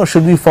schedule or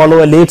should we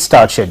follow a late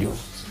start schedule?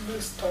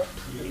 Late start.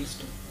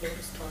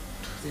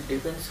 It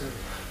depends,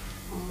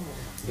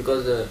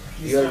 because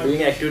you are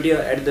doing activity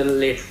at the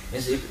late,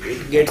 means if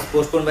it gets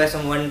postponed by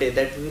some one day,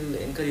 that will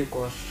incur your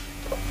cost.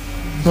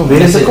 No,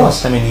 where is the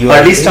cost? I mean,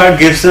 early start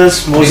gives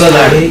us more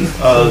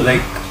time,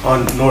 like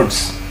on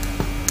nodes.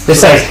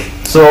 Precisely.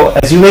 So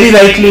as you very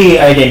rightly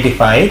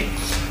identified,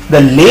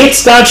 the late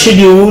start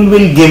schedule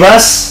will give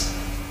us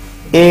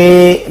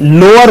a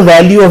lower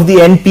value of the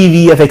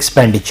NPV of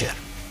expenditure.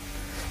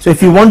 So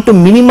if you want to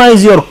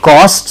minimize your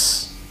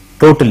costs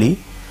totally,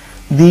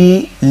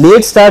 the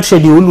late start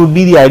schedule would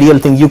be the ideal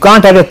thing. You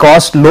can't have a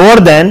cost lower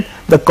than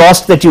the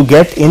cost that you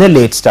get in a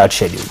late start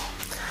schedule.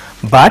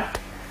 But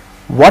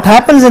what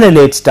happens in a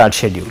late start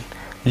schedule?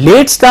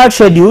 Late start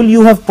schedule,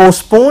 you have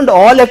postponed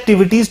all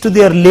activities to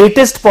their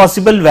latest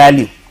possible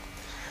value,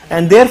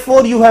 and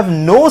therefore you have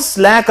no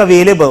slack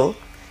available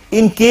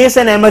in case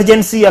an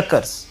emergency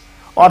occurs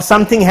or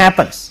something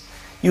happens.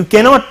 You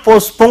cannot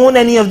postpone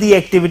any of the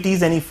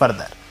activities any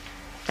further,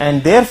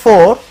 and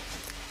therefore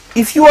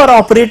if you are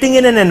operating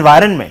in an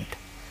environment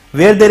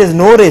where there is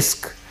no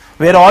risk,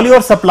 where all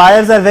your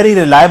suppliers are very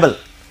reliable,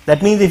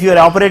 that means if you are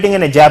operating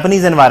in a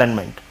Japanese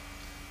environment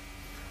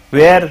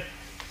where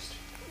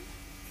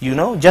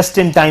just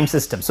in time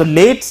system. So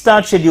late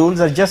start schedules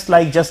are just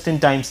like just in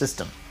time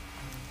system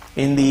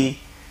in the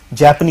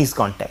Japanese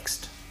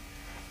context,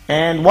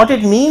 and what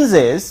it means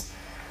is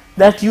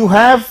that you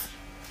have,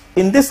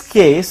 in this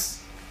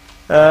case,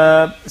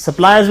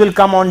 suppliers will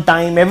come on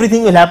time,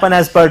 everything will happen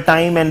as per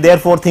time, and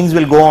therefore things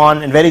will go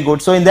on and very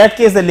good. So in that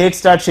case the late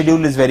start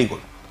schedule is very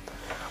good.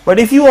 But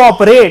if you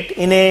operate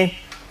in a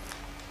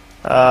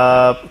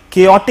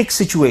chaotic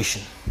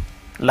situation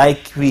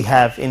like we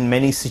have in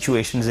many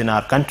situations in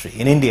our country,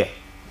 in India,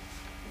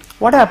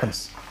 what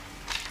happens?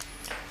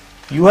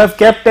 You have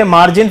kept a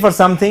margin for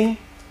something,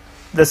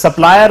 the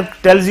supplier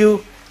tells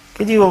you,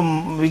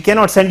 we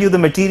cannot send you the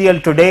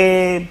material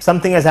today,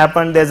 something has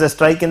happened, there is a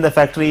strike in the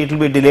factory, it will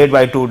be delayed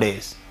by 2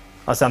 days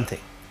or something.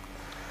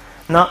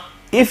 Now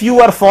if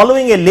you are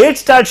following a late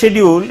start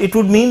schedule, it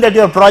would mean that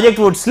your project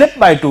would slip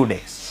by 2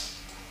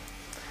 days.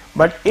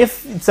 But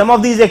if some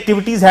of these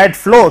activities had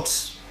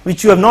floats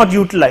which you have not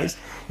utilized,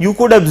 you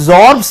could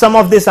absorb some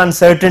of this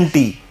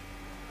uncertainty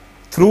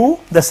through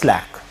the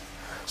slack.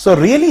 So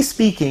really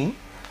speaking,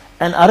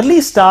 an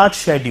early start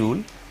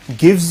schedule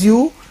gives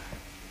you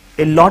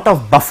a lot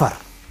of buffer,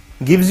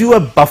 gives you a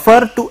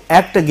buffer to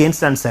act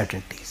against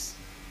uncertainties,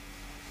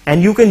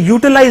 and you can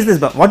utilize this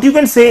buffer. What you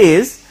can say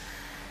is,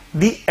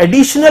 the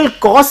additional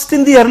cost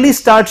in the early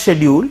start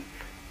schedule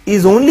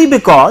is only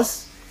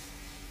because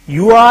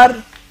you are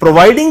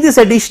providing this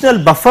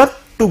additional buffer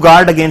to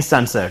guard against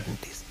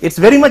uncertainties. It's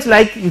very much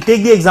like, you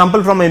take the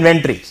example from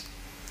inventories.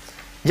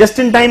 Just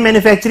in time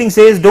manufacturing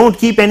says don't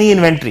keep any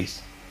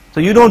inventories,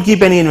 so you don't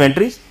keep any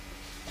inventories,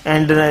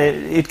 and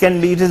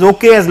it is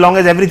okay as long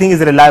as everything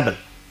is reliable.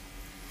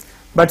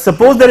 But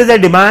suppose there is a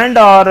demand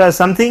or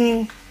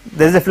something,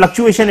 there is a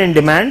fluctuation in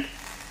demand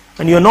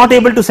and you are not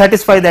able to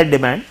satisfy that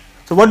demand,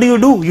 so what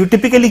do? You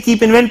typically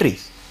keep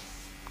inventories.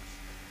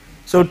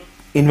 So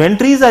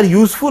inventories are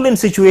useful in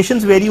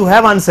situations where you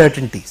have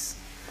uncertainties.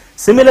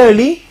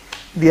 Similarly,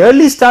 the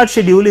early start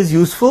schedule is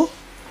useful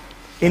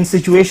in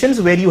situations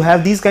where you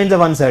have these kinds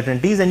of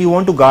uncertainties and you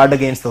want to guard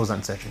against those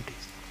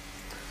uncertainties.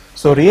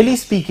 So really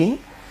speaking,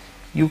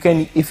 you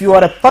can, if you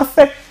are a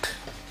perfect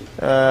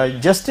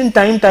just in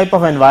time type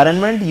of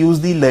environment, use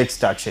the late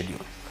start schedule.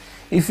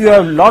 If you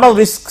have lot of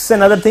risks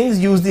and other things,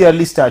 use the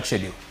early start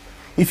schedule.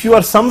 If you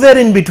are somewhere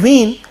in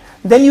between,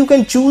 then you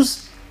can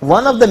choose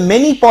one of the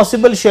many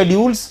possible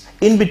schedules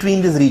in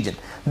between this region.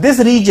 This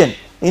region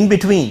in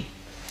between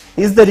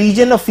is the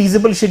region of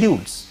feasible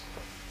schedules.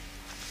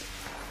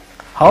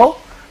 How?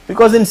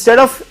 Because instead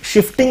of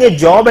shifting a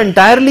job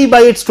entirely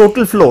by its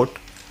total float,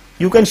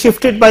 you can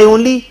shift it by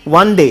only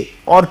 1 day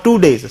or 2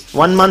 days,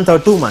 1 month or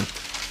 2 months.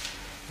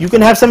 You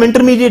can have some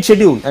intermediate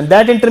schedule, and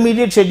that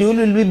intermediate schedule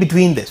will be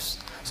between this.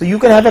 So you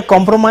can have a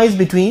compromise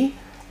between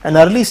an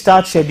early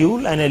start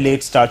schedule and a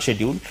late start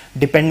schedule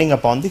depending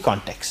upon the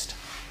context.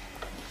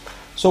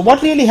 So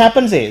what really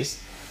happens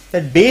is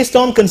that based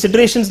on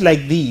considerations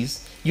like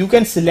these, you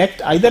can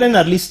select either an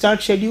early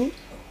start schedule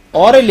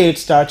or a late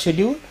start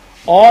schedule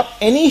or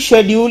any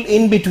schedule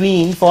in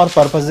between for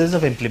purposes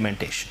of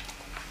implementation.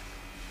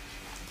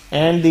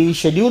 And the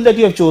schedule that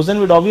you have chosen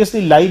would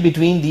obviously lie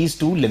between these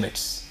two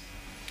limits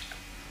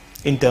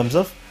in terms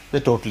of the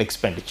total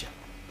expenditure.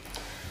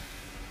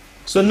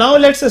 So now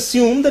let's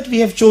assume that we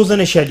have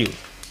chosen a schedule.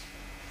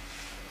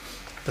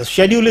 The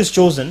schedule is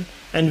chosen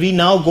and we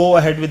now go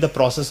ahead with the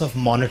process of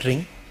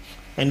monitoring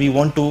and we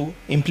want to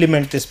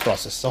implement this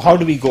process. So how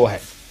do we go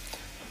ahead?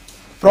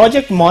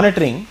 Project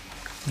monitoring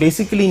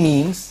basically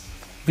means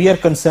we are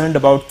concerned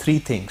about three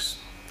things.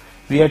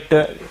 We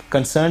are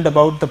concerned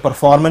about the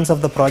performance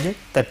of the project,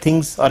 that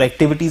things or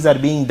activities are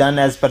being done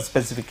as per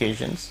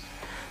specifications.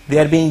 They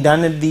are being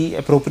done at the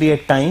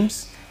appropriate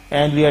times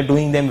and we are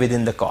doing them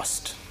within the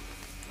cost.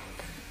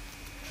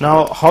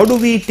 Now, how do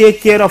we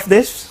take care of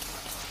this?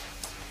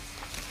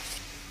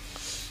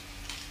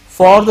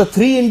 For the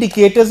three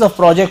indicators of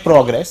project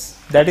progress,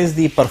 that is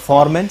the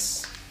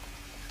performance,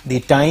 the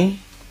time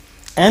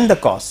and the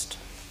cost,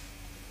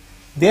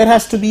 there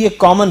has to be a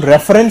common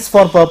reference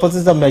for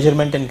purposes of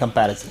measurement and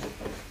comparison.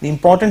 The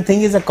important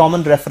thing is a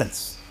common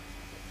reference.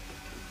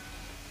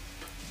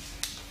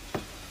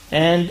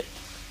 And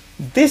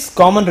this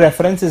common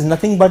reference is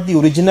nothing but the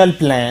original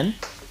plan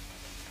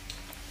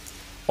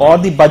or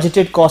the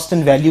budgeted cost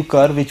and value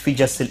curve which we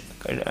just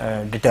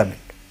determined.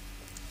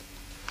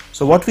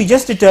 So what we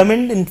just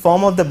determined in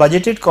form of the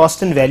budgeted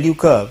cost and value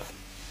curve,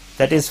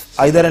 that is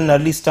either an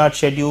early start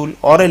schedule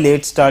or a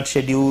late start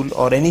schedule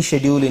or any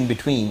schedule in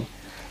between,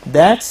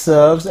 that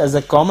serves as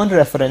a common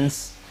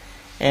reference,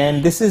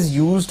 and this is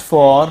used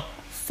for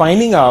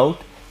finding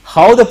out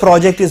how the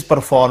project is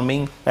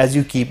performing as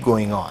you keep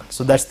going on.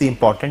 So that's the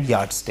important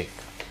yardstick.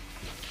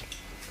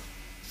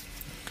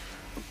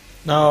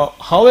 Now,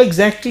 how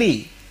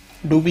exactly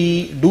do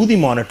we do the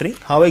monitoring?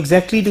 How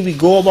exactly do we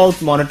go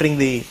about monitoring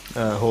the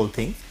whole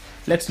thing?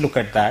 Let's look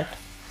at that.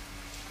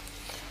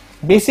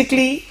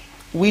 Basically,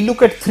 we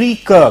look at three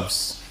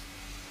curves.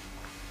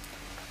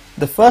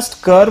 The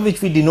first curve,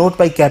 which we denote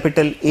by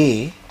capital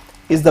A,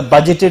 is the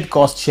budgeted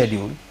cost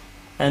schedule,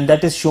 and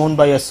that is shown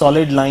by a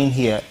solid line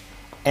here,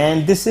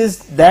 and this is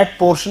that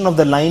portion of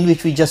the line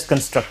which we just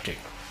constructed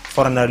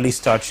for an early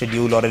start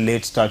schedule or a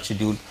late start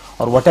schedule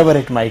or whatever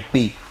it might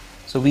be.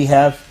 So we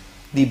have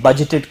the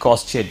budgeted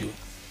cost schedule.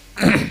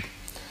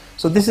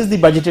 So this is the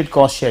budgeted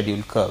cost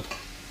schedule curve,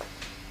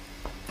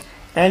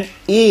 and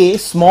A,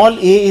 small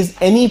a, is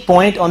any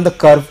point on the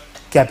curve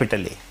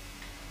capital A.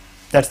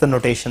 That's the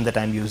notation that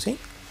I am using.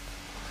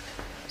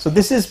 So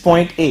this is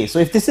point A. So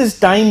if this is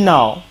time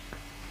now,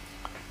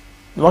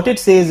 what it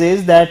says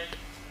is that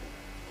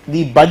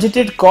the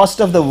budgeted cost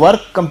of the work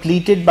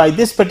completed by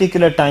this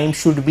particular time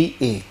should be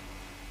A.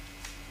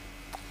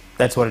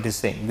 That's what it is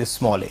saying, this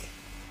small a.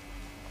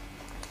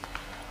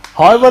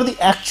 However, the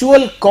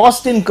actual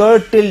cost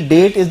incurred till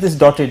date is this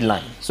dotted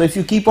line. So if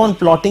you keep on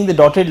plotting the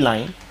dotted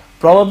line,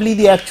 probably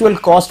the actual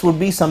cost would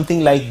be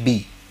something like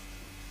B.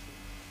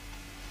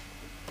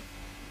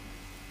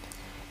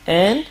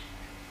 And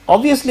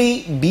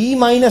obviously B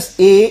minus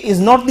A is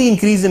not the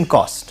increase in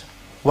cost.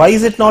 Why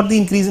is it not the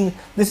increase in?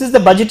 This is the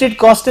budgeted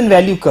cost and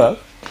value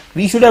curve.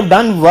 We should have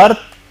done work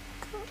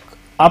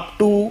up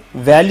to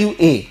value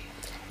A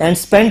and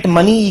spent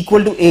money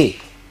equal to A,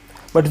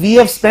 but we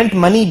have spent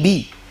money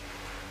B,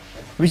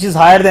 which is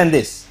higher than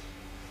this.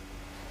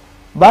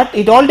 But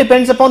it all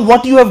depends upon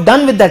what you have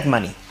done with that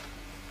money.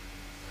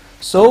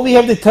 So we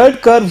have the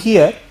third curve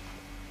here,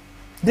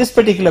 this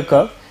particular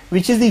curve,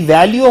 which is the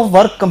value of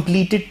work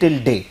completed till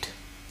date.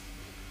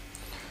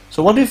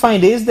 So what we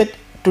find is that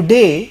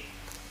today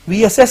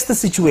we assess the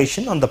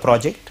situation on the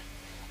project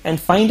and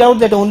find out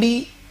that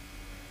only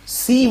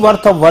C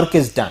worth of work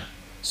is done.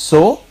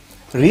 So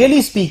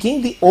really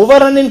speaking, the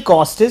overrun in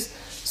cost is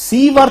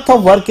C worth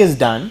of work is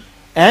done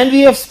and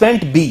we have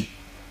spent B.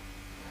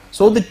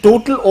 So the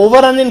total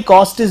overrun in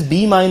cost is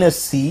B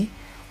minus C,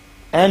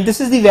 and this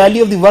is the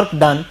value of the work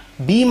done.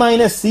 B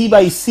minus C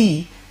by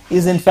C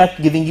is in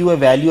fact giving you a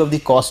value of the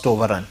cost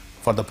overrun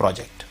for the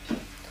project.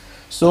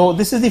 So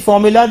this is the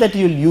formula that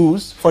you will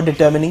use for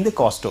determining the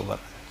cost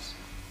overruns,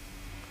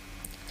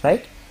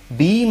 right?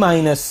 B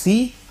minus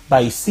C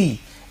by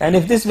C, and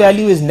if this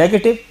value is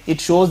negative,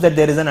 it shows that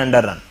there is an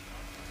underrun.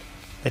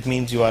 That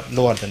means you are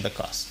lower than the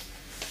cost.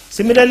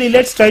 Similarly,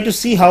 let's try to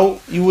see how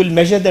you will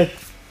measure the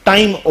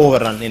time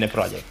overrun in a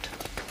project.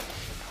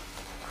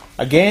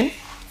 Again,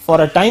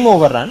 for a time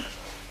overrun,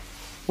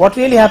 what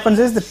really happens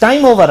is the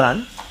time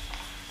overrun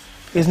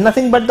is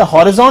nothing but the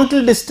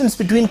horizontal distance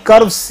between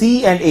curves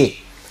C and A.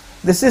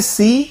 This is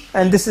C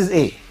and this is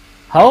A.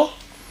 How?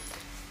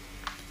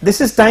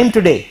 This is time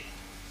today.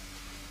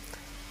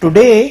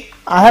 Today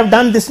I have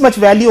done this much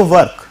value of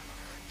work.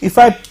 If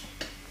I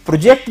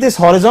project this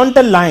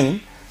horizontal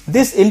line,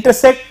 this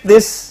intersect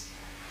this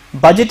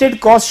budgeted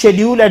cost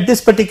schedule at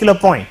this particular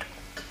point.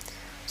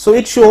 So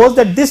it shows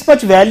that this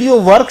much value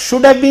of work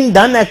should have been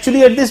done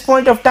actually at this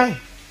point of time.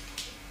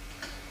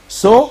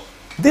 So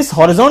this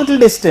horizontal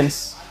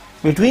distance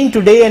between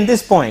today and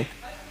this point,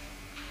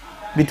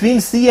 between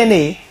C and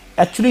A,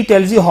 actually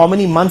tells you how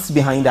many months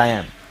behind I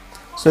am.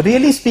 So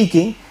really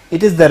speaking,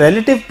 it is the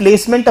relative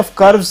placement of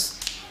curves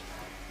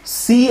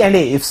C and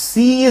A. If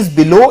C is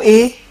below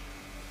A,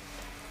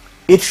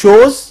 it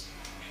shows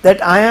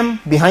that I am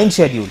behind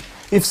schedule.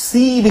 If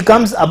C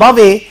becomes above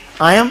A,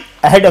 I am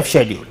ahead of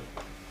schedule.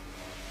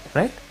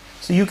 Right?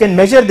 So you can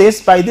measure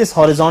this by this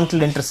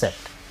horizontal intercept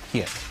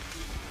here.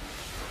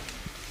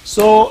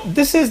 So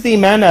this is the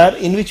manner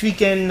in which we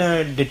can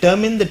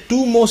determine the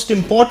two most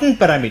important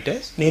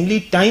parameters,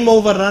 namely time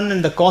overrun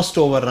and the cost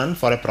overrun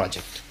for a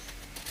project.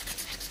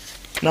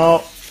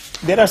 Now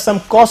there are some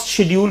cost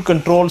schedule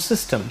control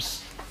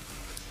systems,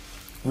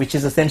 which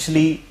is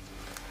essentially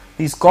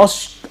these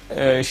cost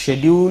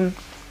schedule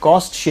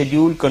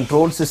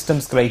control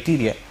systems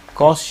criteria,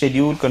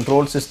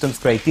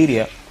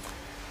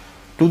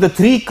 to the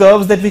three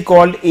curves that we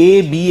called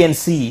A, B and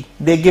C.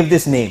 They give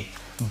this name: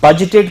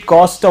 budgeted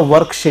cost of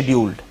work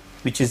scheduled,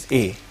 which is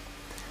A;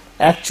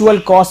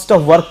 actual cost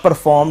of work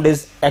performed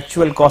is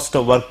actual cost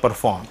of work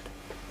performed,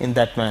 in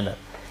that manner,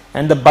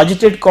 and the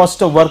budgeted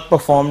cost of work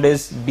performed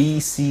is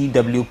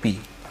BCWP.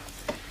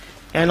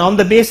 And on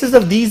the basis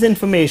of these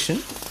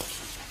information,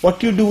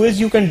 what you do is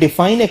you can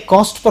define a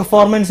cost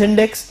performance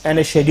index and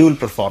a schedule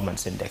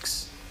performance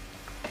index.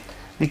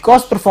 The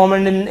cost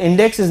performance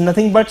index is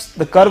nothing but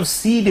the curve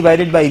C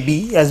divided by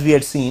B, as we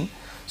had seen.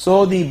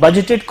 So the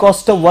budgeted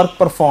cost of work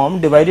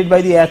performed divided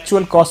by the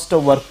actual cost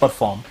of work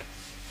performed,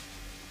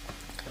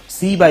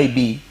 C by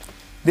B.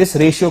 This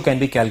ratio can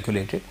be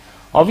calculated.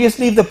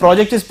 Obviously, if the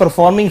project is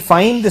performing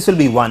fine, this will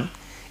be 1.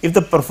 If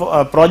the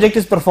project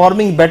is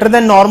performing better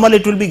than normal,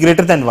 it will be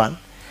greater than 1.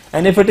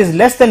 And if it is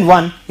less than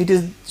 1,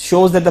 it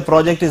shows that the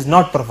project is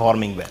not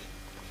performing well.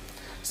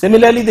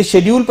 Similarly, the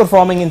schedule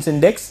performance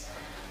index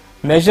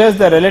measures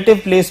the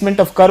relative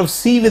placement of curve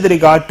C with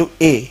regard to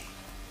A,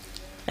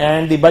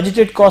 and the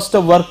budgeted cost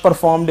of work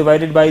performed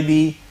divided by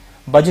the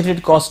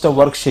budgeted cost of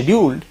work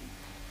scheduled,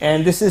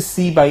 and this is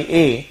C by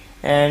A,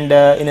 and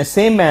in the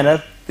same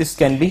manner this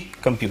can be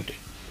computed.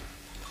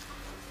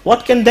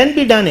 What can then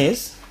be done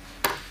is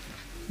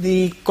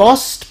the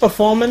cost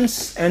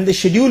performance and the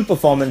schedule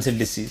performance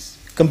indices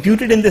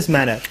computed in this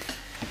manner,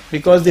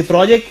 because the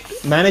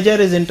project manager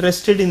is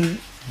interested in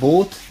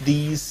both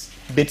these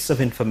bits of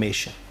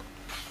information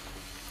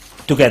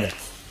together.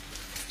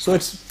 So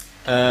it's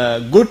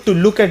good to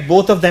look at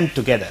both of them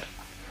together.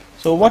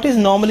 So what is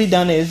normally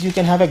done is you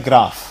can have a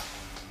graph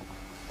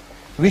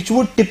which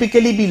would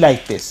typically be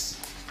like this.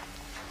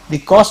 The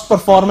cost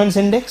performance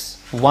index,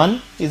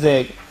 1 is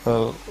a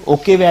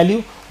okay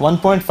value,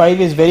 1.5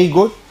 is very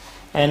good,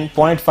 and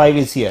 0.5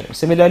 is here.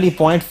 Similarly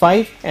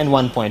 0.5 and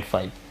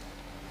 1.5.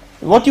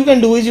 What you can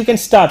do is you can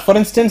start, for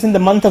instance, in the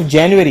month of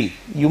January,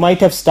 you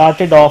might have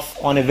started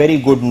off on a very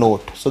good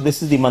note. So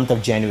this is the month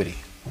of January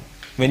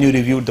when you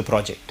reviewed the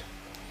project.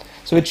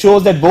 So it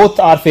shows that both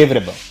are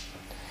favorable.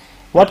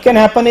 What can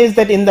happen is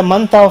that in the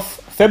month of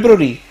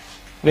February,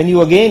 when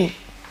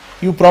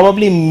you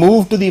probably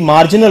move to the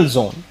marginal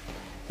zone,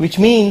 which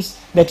means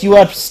that you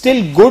are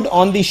still good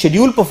on the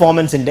schedule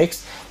performance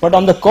index, but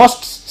on the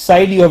cost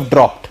side you have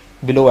dropped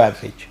below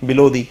average,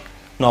 below the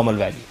normal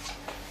value.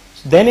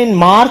 Then in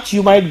March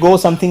you might go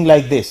something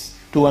like this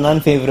to an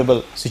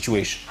unfavorable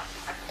situation.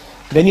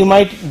 Then you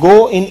might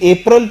go in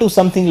April to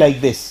something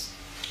like this.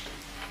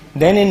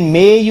 Then in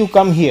May you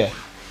come here.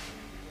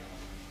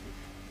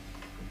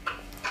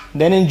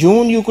 Then in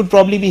June you could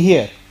probably be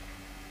here.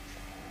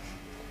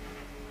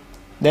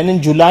 Then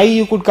in July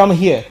you could come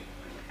here.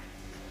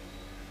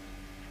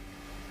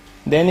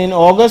 Then in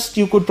August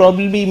you could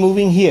probably be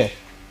moving here.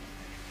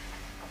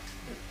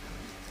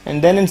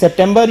 And then in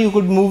September you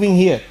could be moving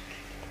here.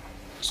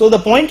 So the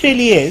point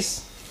really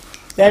is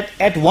that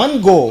at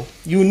one go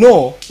you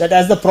know that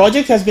as the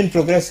project has been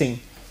progressing,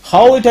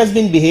 how it has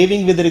been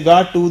behaving with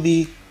regard to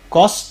the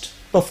cost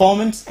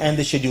performance and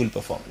the schedule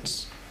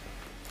performance.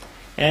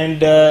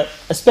 And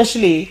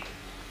especially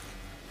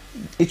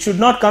it should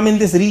not come in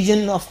this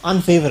region of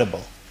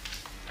unfavorable.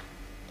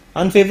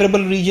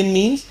 Unfavorable region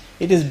means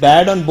it is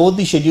bad on both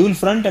the schedule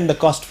front and the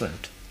cost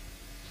front.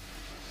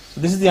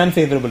 So this is the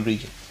unfavorable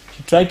region.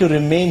 You try to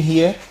remain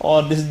here,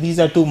 or these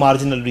are two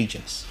marginal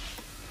regions.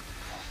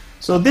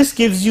 So this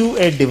gives you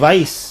a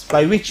device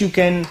by which you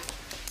can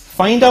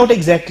find out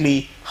exactly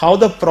how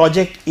the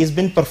project is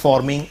been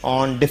performing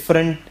on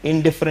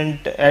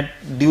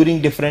during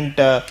different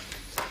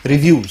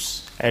reviews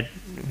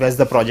as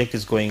the project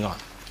is going on.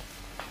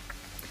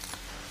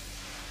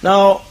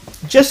 Now,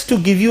 just to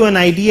give you an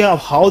idea of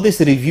how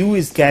this review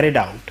is carried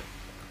out,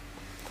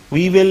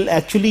 we will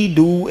actually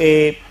do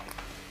a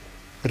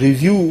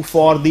review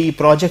for the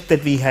project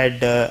that we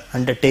had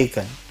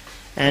undertaken,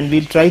 and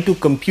we'll try to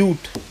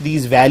compute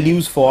these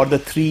values for the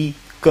three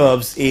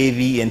curves A,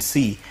 V and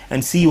C,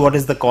 and see what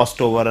is the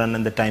cost overrun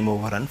and the time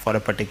overrun for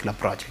a particular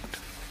project.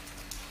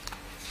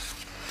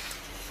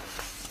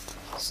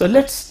 So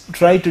let's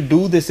try to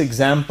do this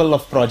example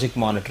of project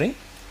monitoring,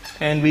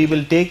 and we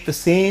will take the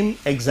same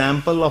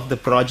example of the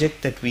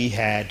project that we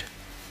had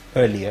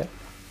earlier.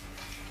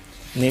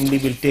 Namely,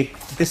 we'll take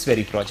this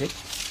very project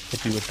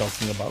that we were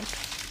talking about,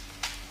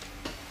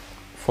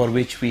 for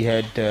which we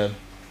had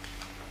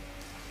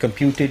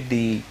computed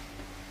the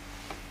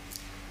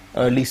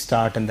early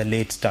start and the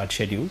late start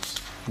schedules.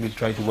 We'll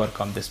try to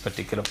work on this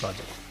particular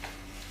project.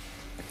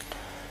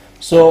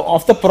 So,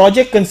 of the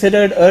project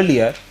considered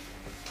earlier,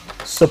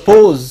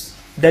 suppose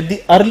that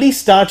the early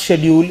start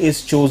schedule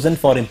is chosen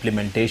for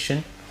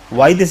implementation.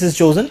 Why this is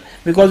chosen?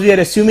 Because we are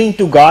assuming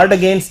to guard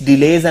against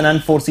delays and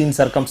unforeseen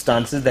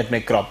circumstances that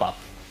may crop up.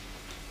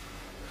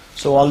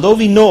 So, although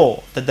we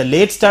know that the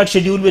late start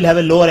schedule will have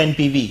a lower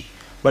NPV,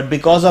 but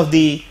because of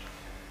the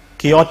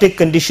chaotic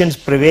conditions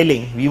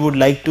prevailing, we would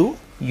like to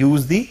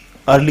use the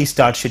early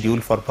start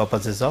schedule for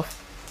purposes of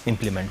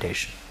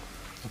implementation.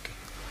 Okay.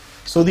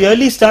 So, the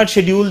early start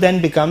schedule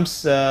then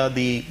becomes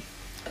the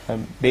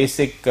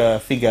basic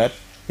figure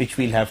which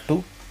we'll have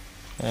to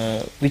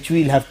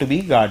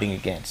be guarding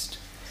against.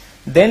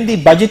 Then the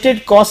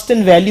budgeted cost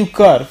and value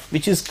curve,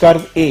 which is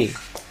curve A,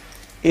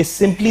 is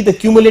simply the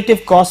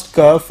cumulative cost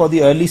curve for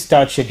the early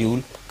start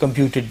schedule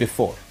computed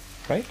before,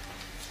 right?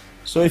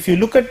 So if you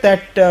look at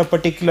that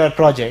particular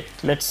project,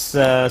 let's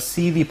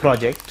see the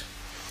project.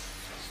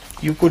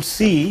 You could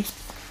see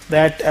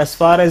that as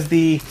far as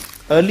the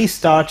early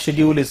start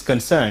schedule is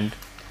concerned,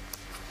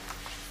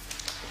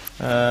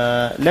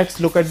 let's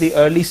look at the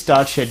early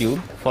start schedule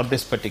for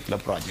this particular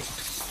project.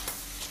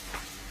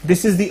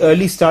 This is the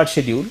early start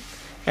schedule,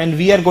 and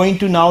we are going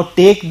to now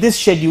take this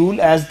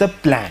schedule as the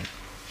plan.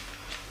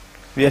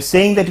 We are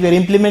saying that we are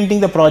implementing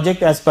the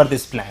project as per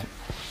this plan.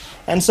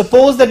 And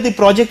suppose that the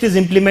project is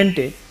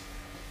implemented,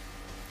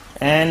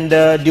 and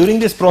during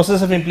this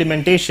process of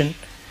implementation,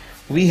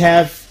 we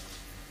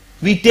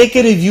take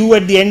a review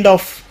at the end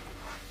of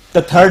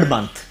the third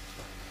month.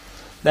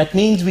 That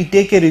means we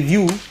take a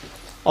review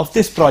of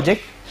this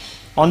project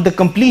on the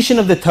completion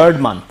of the third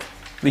month,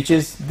 which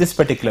is this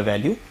particular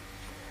value.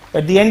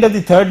 At the end of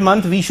the third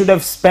month, we should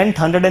have spent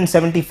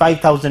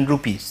 175,000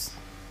 rupees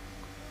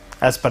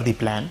as per the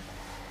plan,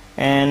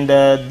 and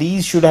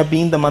these should have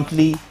been the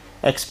monthly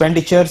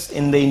expenditures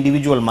in the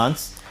individual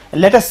months.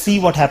 And let us see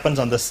what happens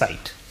on the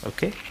site,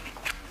 okay,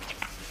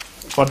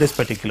 for this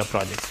particular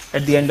project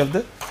at the end of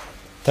the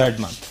third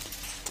month.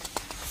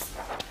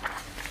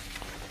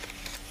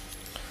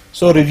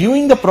 So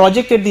reviewing the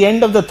project at the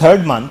end of the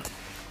third month,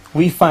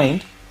 we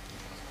find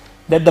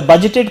that the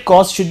budgeted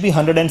cost should be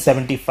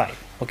 175.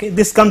 Okay,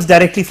 this comes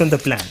directly from the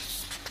plan.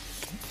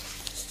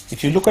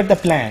 If you look at the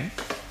plan,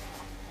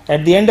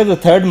 at the end of the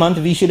third month,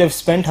 we should have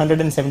spent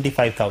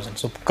 175,000.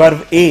 So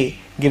curve A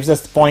gives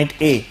us point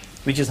A,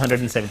 which is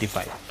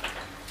 175.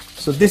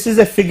 So this is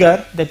a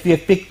figure that we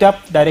have picked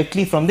up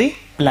directly from the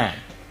plan,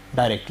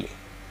 directly.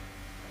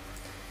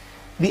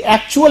 The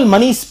actual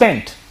money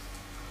spent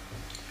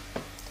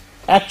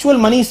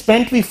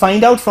we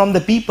find out from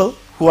the people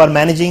who are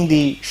managing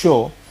the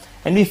show,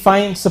 and we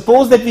find,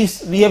 suppose that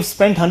we have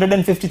spent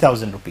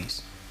 150,000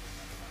 rupees.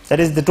 That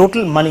is the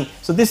total money.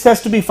 So this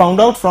has to be found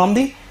out from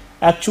the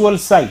actual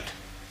site.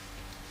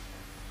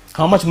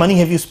 How much money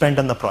have you spent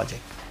on the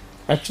project?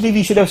 Actually,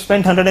 we should have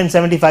spent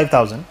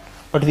 175,000,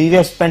 but we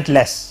have spent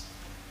less.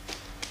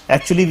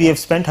 Actually, we have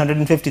spent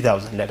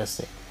 150,000, let us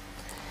say.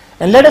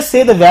 And let us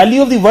say the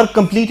value of the work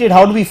completed.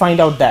 How do we find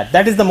out that?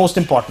 That is the most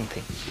important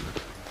thing.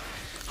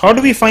 How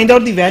do we find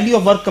out the value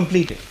of work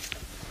completed?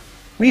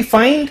 We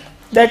find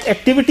that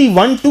activity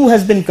 1-2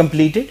 has been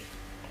completed.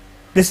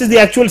 This is the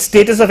actual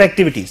status of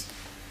activities.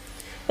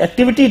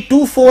 Activity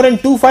 2-4 and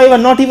 2-5 are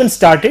not even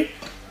started.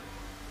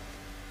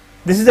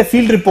 This is a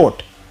field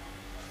report.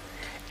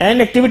 And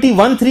activity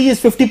 1-3 is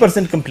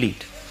 50%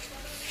 complete.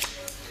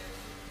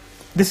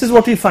 This is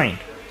what we find.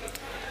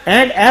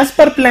 And as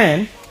per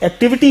plan,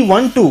 activity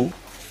 1-2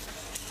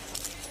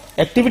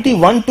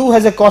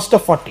 has a cost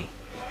of 40.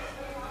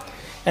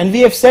 And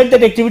we have said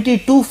that activity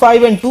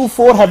 2-5 and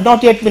 2-4 have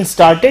not yet been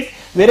started,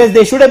 whereas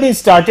they should have been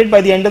started by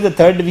the end of the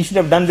third. We should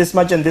have done this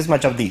much and this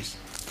much of these.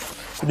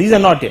 So these are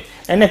not yet.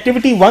 And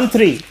activity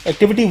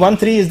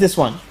 1-3 is this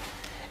one,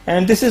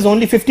 and this is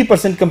only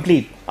 50%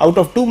 complete. Out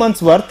of 2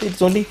 months worth,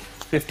 it's only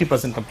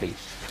 50% complete.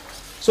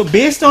 So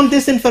based on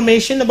this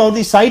information about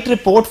the site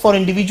report for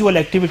individual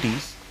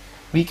activities,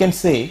 we can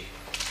say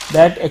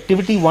that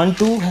activity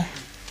 1-2,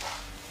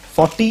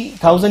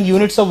 40,000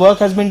 units of work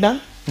has been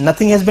done.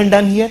 Nothing has been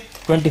done here.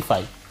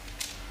 25.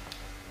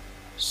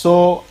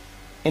 So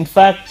in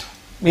fact,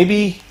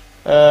 maybe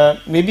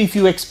if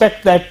you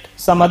expect that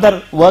some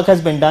other work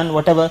has been done,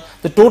 whatever,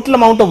 the total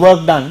amount of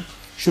work done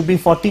should be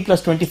 40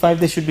 plus 25,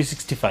 this should be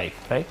 65,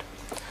 right?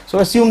 So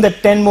assume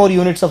that 10 more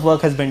units of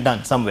work has been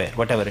done somewhere,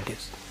 whatever it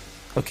is.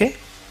 Okay.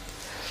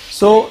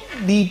 So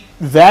the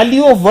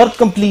value of work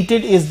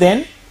completed is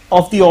then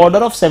of the order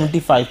of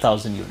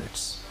 75,000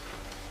 units.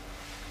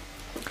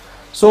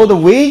 So the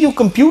way you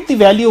compute the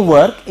value of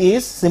work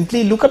is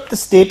simply look up the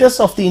status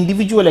of the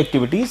individual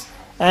activities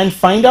and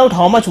find out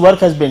how much work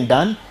has been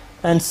done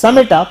and sum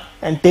it up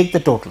and take the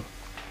total.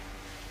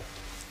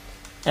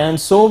 And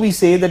so we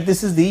say that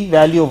this is the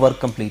value of work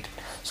completed.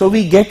 So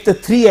we get the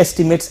three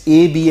estimates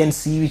A, B and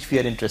C which we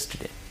are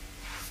interested in.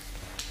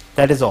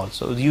 That is all.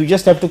 So you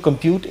just have to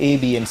compute A,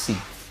 B and C.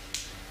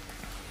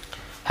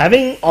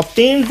 Having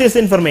obtained this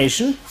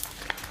information,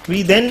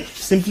 we then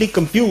simply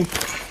compute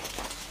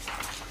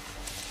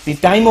the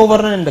time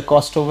overrun and the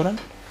cost overrun.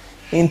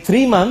 In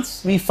 3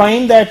 months, we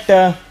find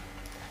that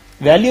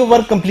value of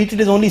work completed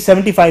is only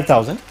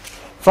 75,000.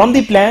 From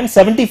the plan,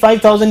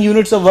 75,000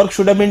 units of work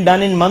should have been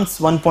done in months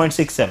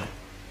 1.67.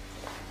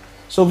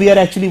 So we are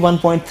actually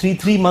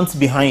 1.33 months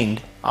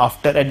behind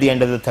at the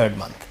end of the third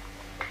month.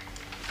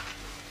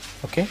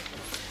 Okay.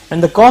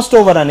 And the cost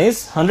overrun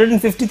is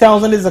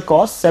 150,000 is the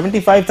cost,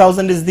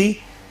 75,000 is the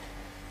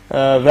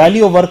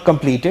value of work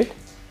completed,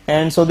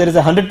 and so there is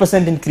a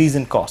 100% increase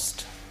in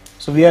cost.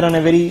 So we are on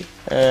a very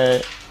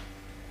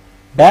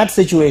bad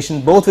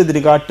situation both with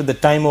regard to the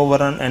time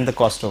overrun and the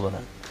cost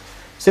overrun.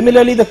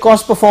 Similarly, the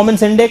cost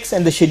performance index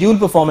and the schedule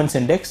performance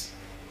index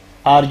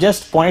are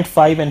just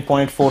 0.5 and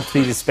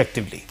 0.43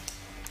 respectively,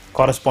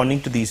 corresponding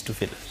to these two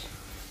figures.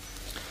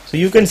 So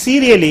you can see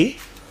really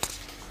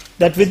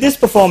that with this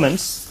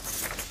performance,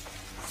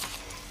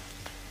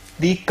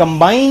 the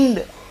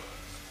combined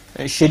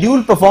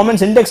schedule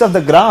performance index of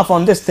the graph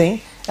on this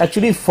thing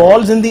actually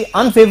falls in the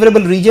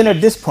unfavorable region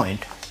at this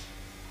point,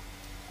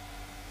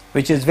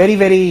 which is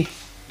very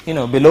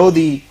below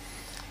the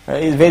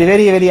is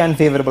very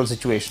unfavorable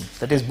situation,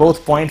 that is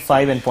both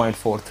 0.5 and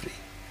 0.43.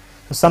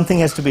 So something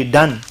has to be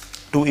done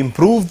to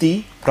improve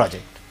the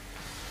project.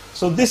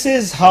 So this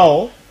is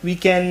how we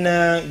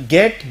can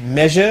get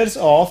measures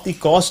of the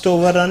cost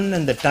overrun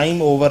and the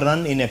time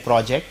overrun in a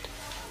project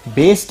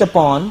based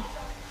upon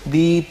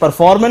the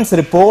performance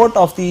report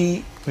of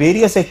the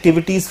various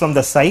activities from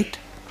the site,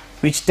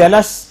 which tell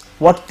us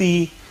what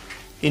the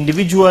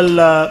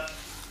individual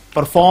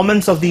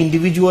performance of the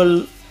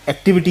individual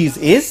activities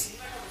is,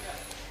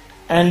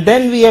 and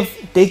then we have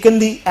taken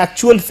the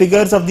actual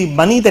figures of the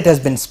money that has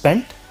been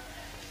spent,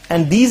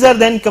 and these are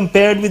then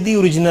compared with the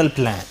original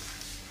plan,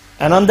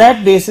 and on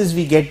that basis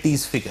we get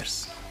these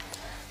figures.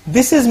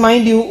 This is,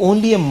 mind you,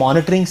 only a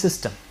monitoring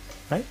system,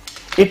 right?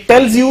 It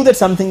tells you that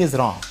something is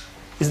wrong.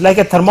 It's like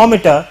a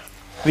thermometer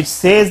which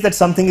says that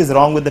something is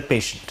wrong with the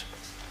patient.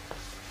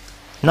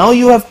 Now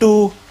you have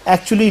to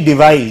actually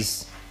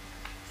devise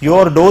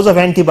your dose of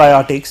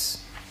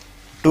antibiotics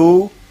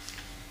to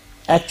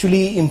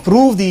actually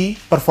improve the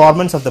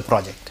performance of the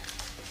project.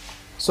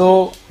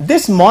 So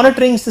this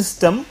monitoring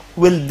system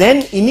will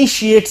then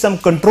initiate some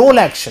control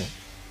action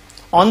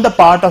on the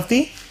part of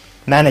the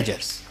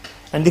managers,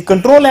 and the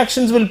control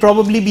actions will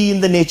probably be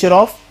in the nature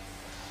of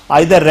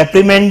either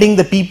reprimanding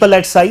the people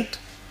at site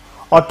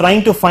or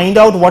trying to find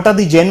out what are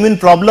the genuine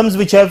problems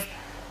which have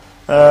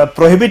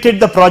prohibited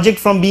the project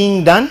from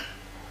being done,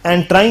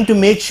 and trying to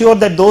make sure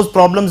that those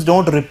problems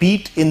don't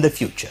repeat in the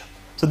future.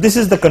 So this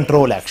is the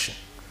control action.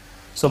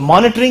 So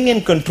monitoring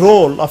and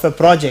control of a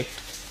project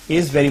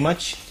is very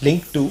much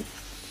linked to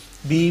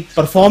the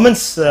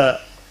performance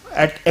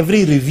at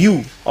every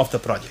review of the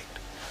project.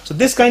 So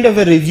this kind of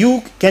a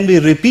review can be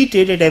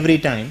repeated at every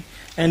time,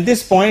 and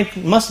this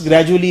point must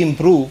gradually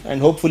improve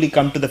and hopefully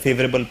come to the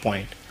favorable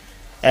point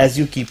as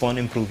you keep on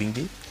improving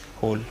the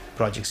whole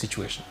project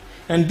situation.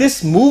 And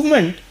this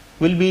movement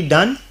will be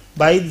done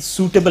by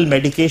suitable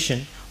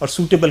medication or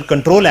suitable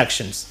control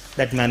actions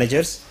that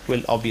managers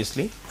will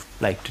obviously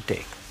like to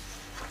take.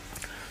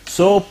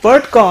 So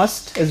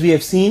PERTCost, as we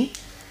have seen,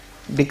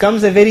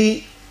 becomes a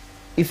very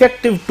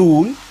effective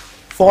tool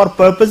for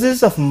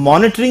purposes of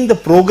monitoring the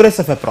progress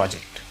of a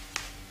project,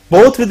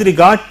 both with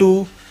regard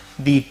to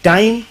the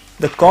time,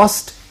 the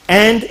cost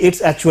and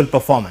its actual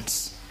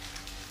performance.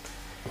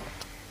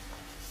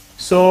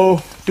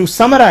 So to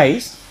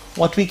summarize,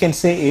 what we can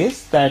say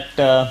is that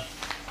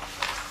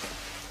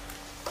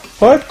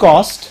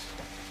PERTCost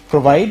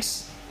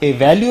provides a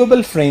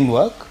valuable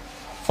framework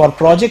for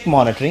project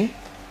monitoring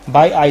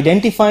by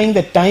identifying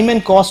the time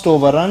and cost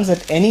overruns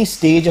at any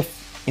stage of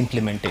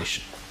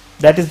implementation.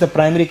 That is the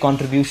primary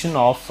contribution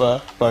of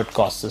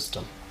PERTCost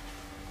system.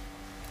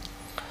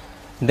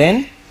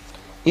 Then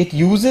it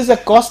uses a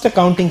cost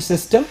accounting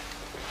system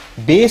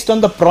based on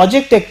the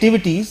project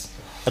activities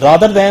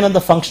rather than on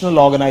the functional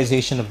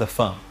organization of the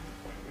firm,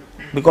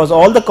 because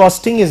all the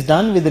costing is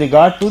done with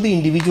regard to the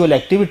individual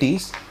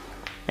activities,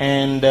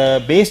 and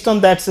based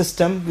on that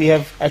system we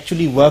have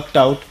actually worked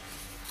out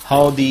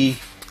how the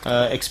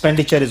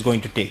expenditure is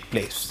going to take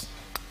place.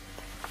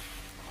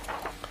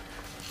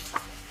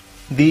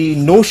 the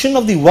notion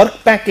of the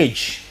work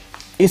package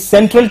is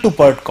central to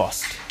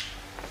PERTCost.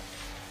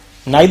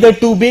 Neither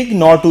too big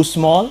nor too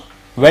small,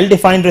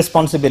 well-defined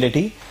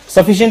responsibility,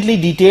 sufficiently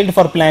detailed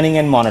for planning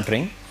and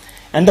monitoring,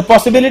 and the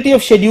possibility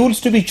of schedules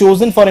to be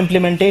chosen for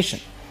implementation.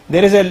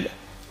 There is a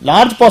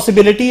large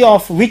possibility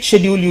of which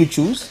schedule you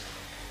choose.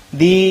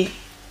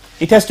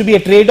 It has to be a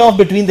trade-off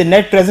between the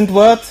net present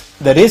worth,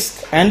 the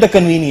risk, and the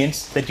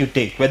convenience that you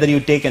take, whether you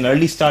take an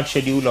early start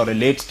schedule or a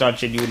late start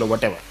schedule or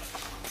whatever.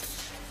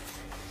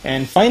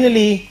 And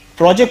finally,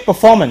 project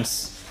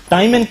performance.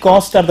 Time and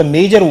cost are the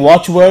major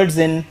watchwords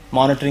in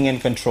monitoring and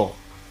control.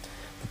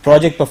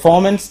 Project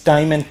performance,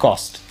 time and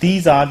cost.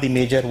 These are the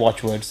major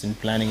watchwords in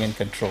planning and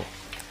control.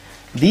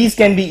 These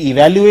can be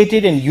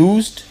evaluated and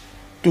used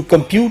to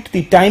compute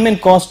the time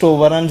and cost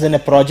overruns in a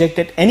project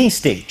at any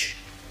stage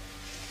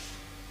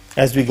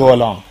as we go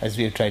along, as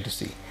we have tried to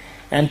see.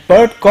 And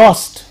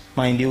PERTCost,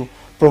 mind you,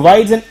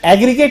 provides an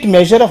aggregate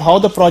measure of how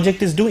the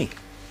project is doing.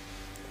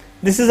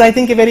 This is, I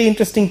think, a very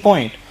interesting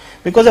point,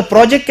 because a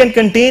project can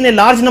contain a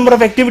large number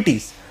of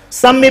activities.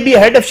 Some may be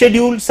ahead of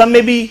schedule, some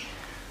may be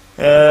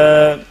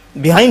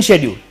behind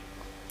schedule.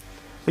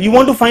 So you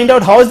want to find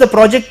out how is the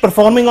project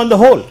performing on the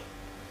whole.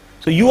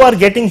 So you are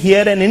getting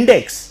here an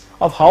index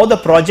of how the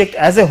project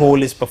as a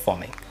whole is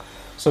performing.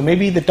 So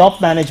maybe the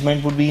top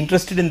management would be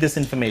interested in this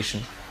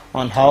information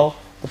on how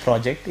the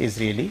project is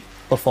really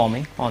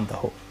performing on the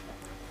whole.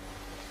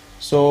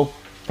 So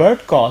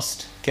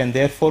PERTCost can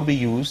therefore be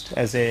used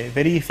as a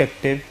very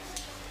effective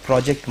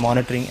project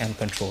monitoring and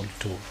control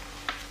tool.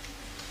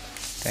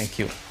 Thank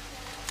you.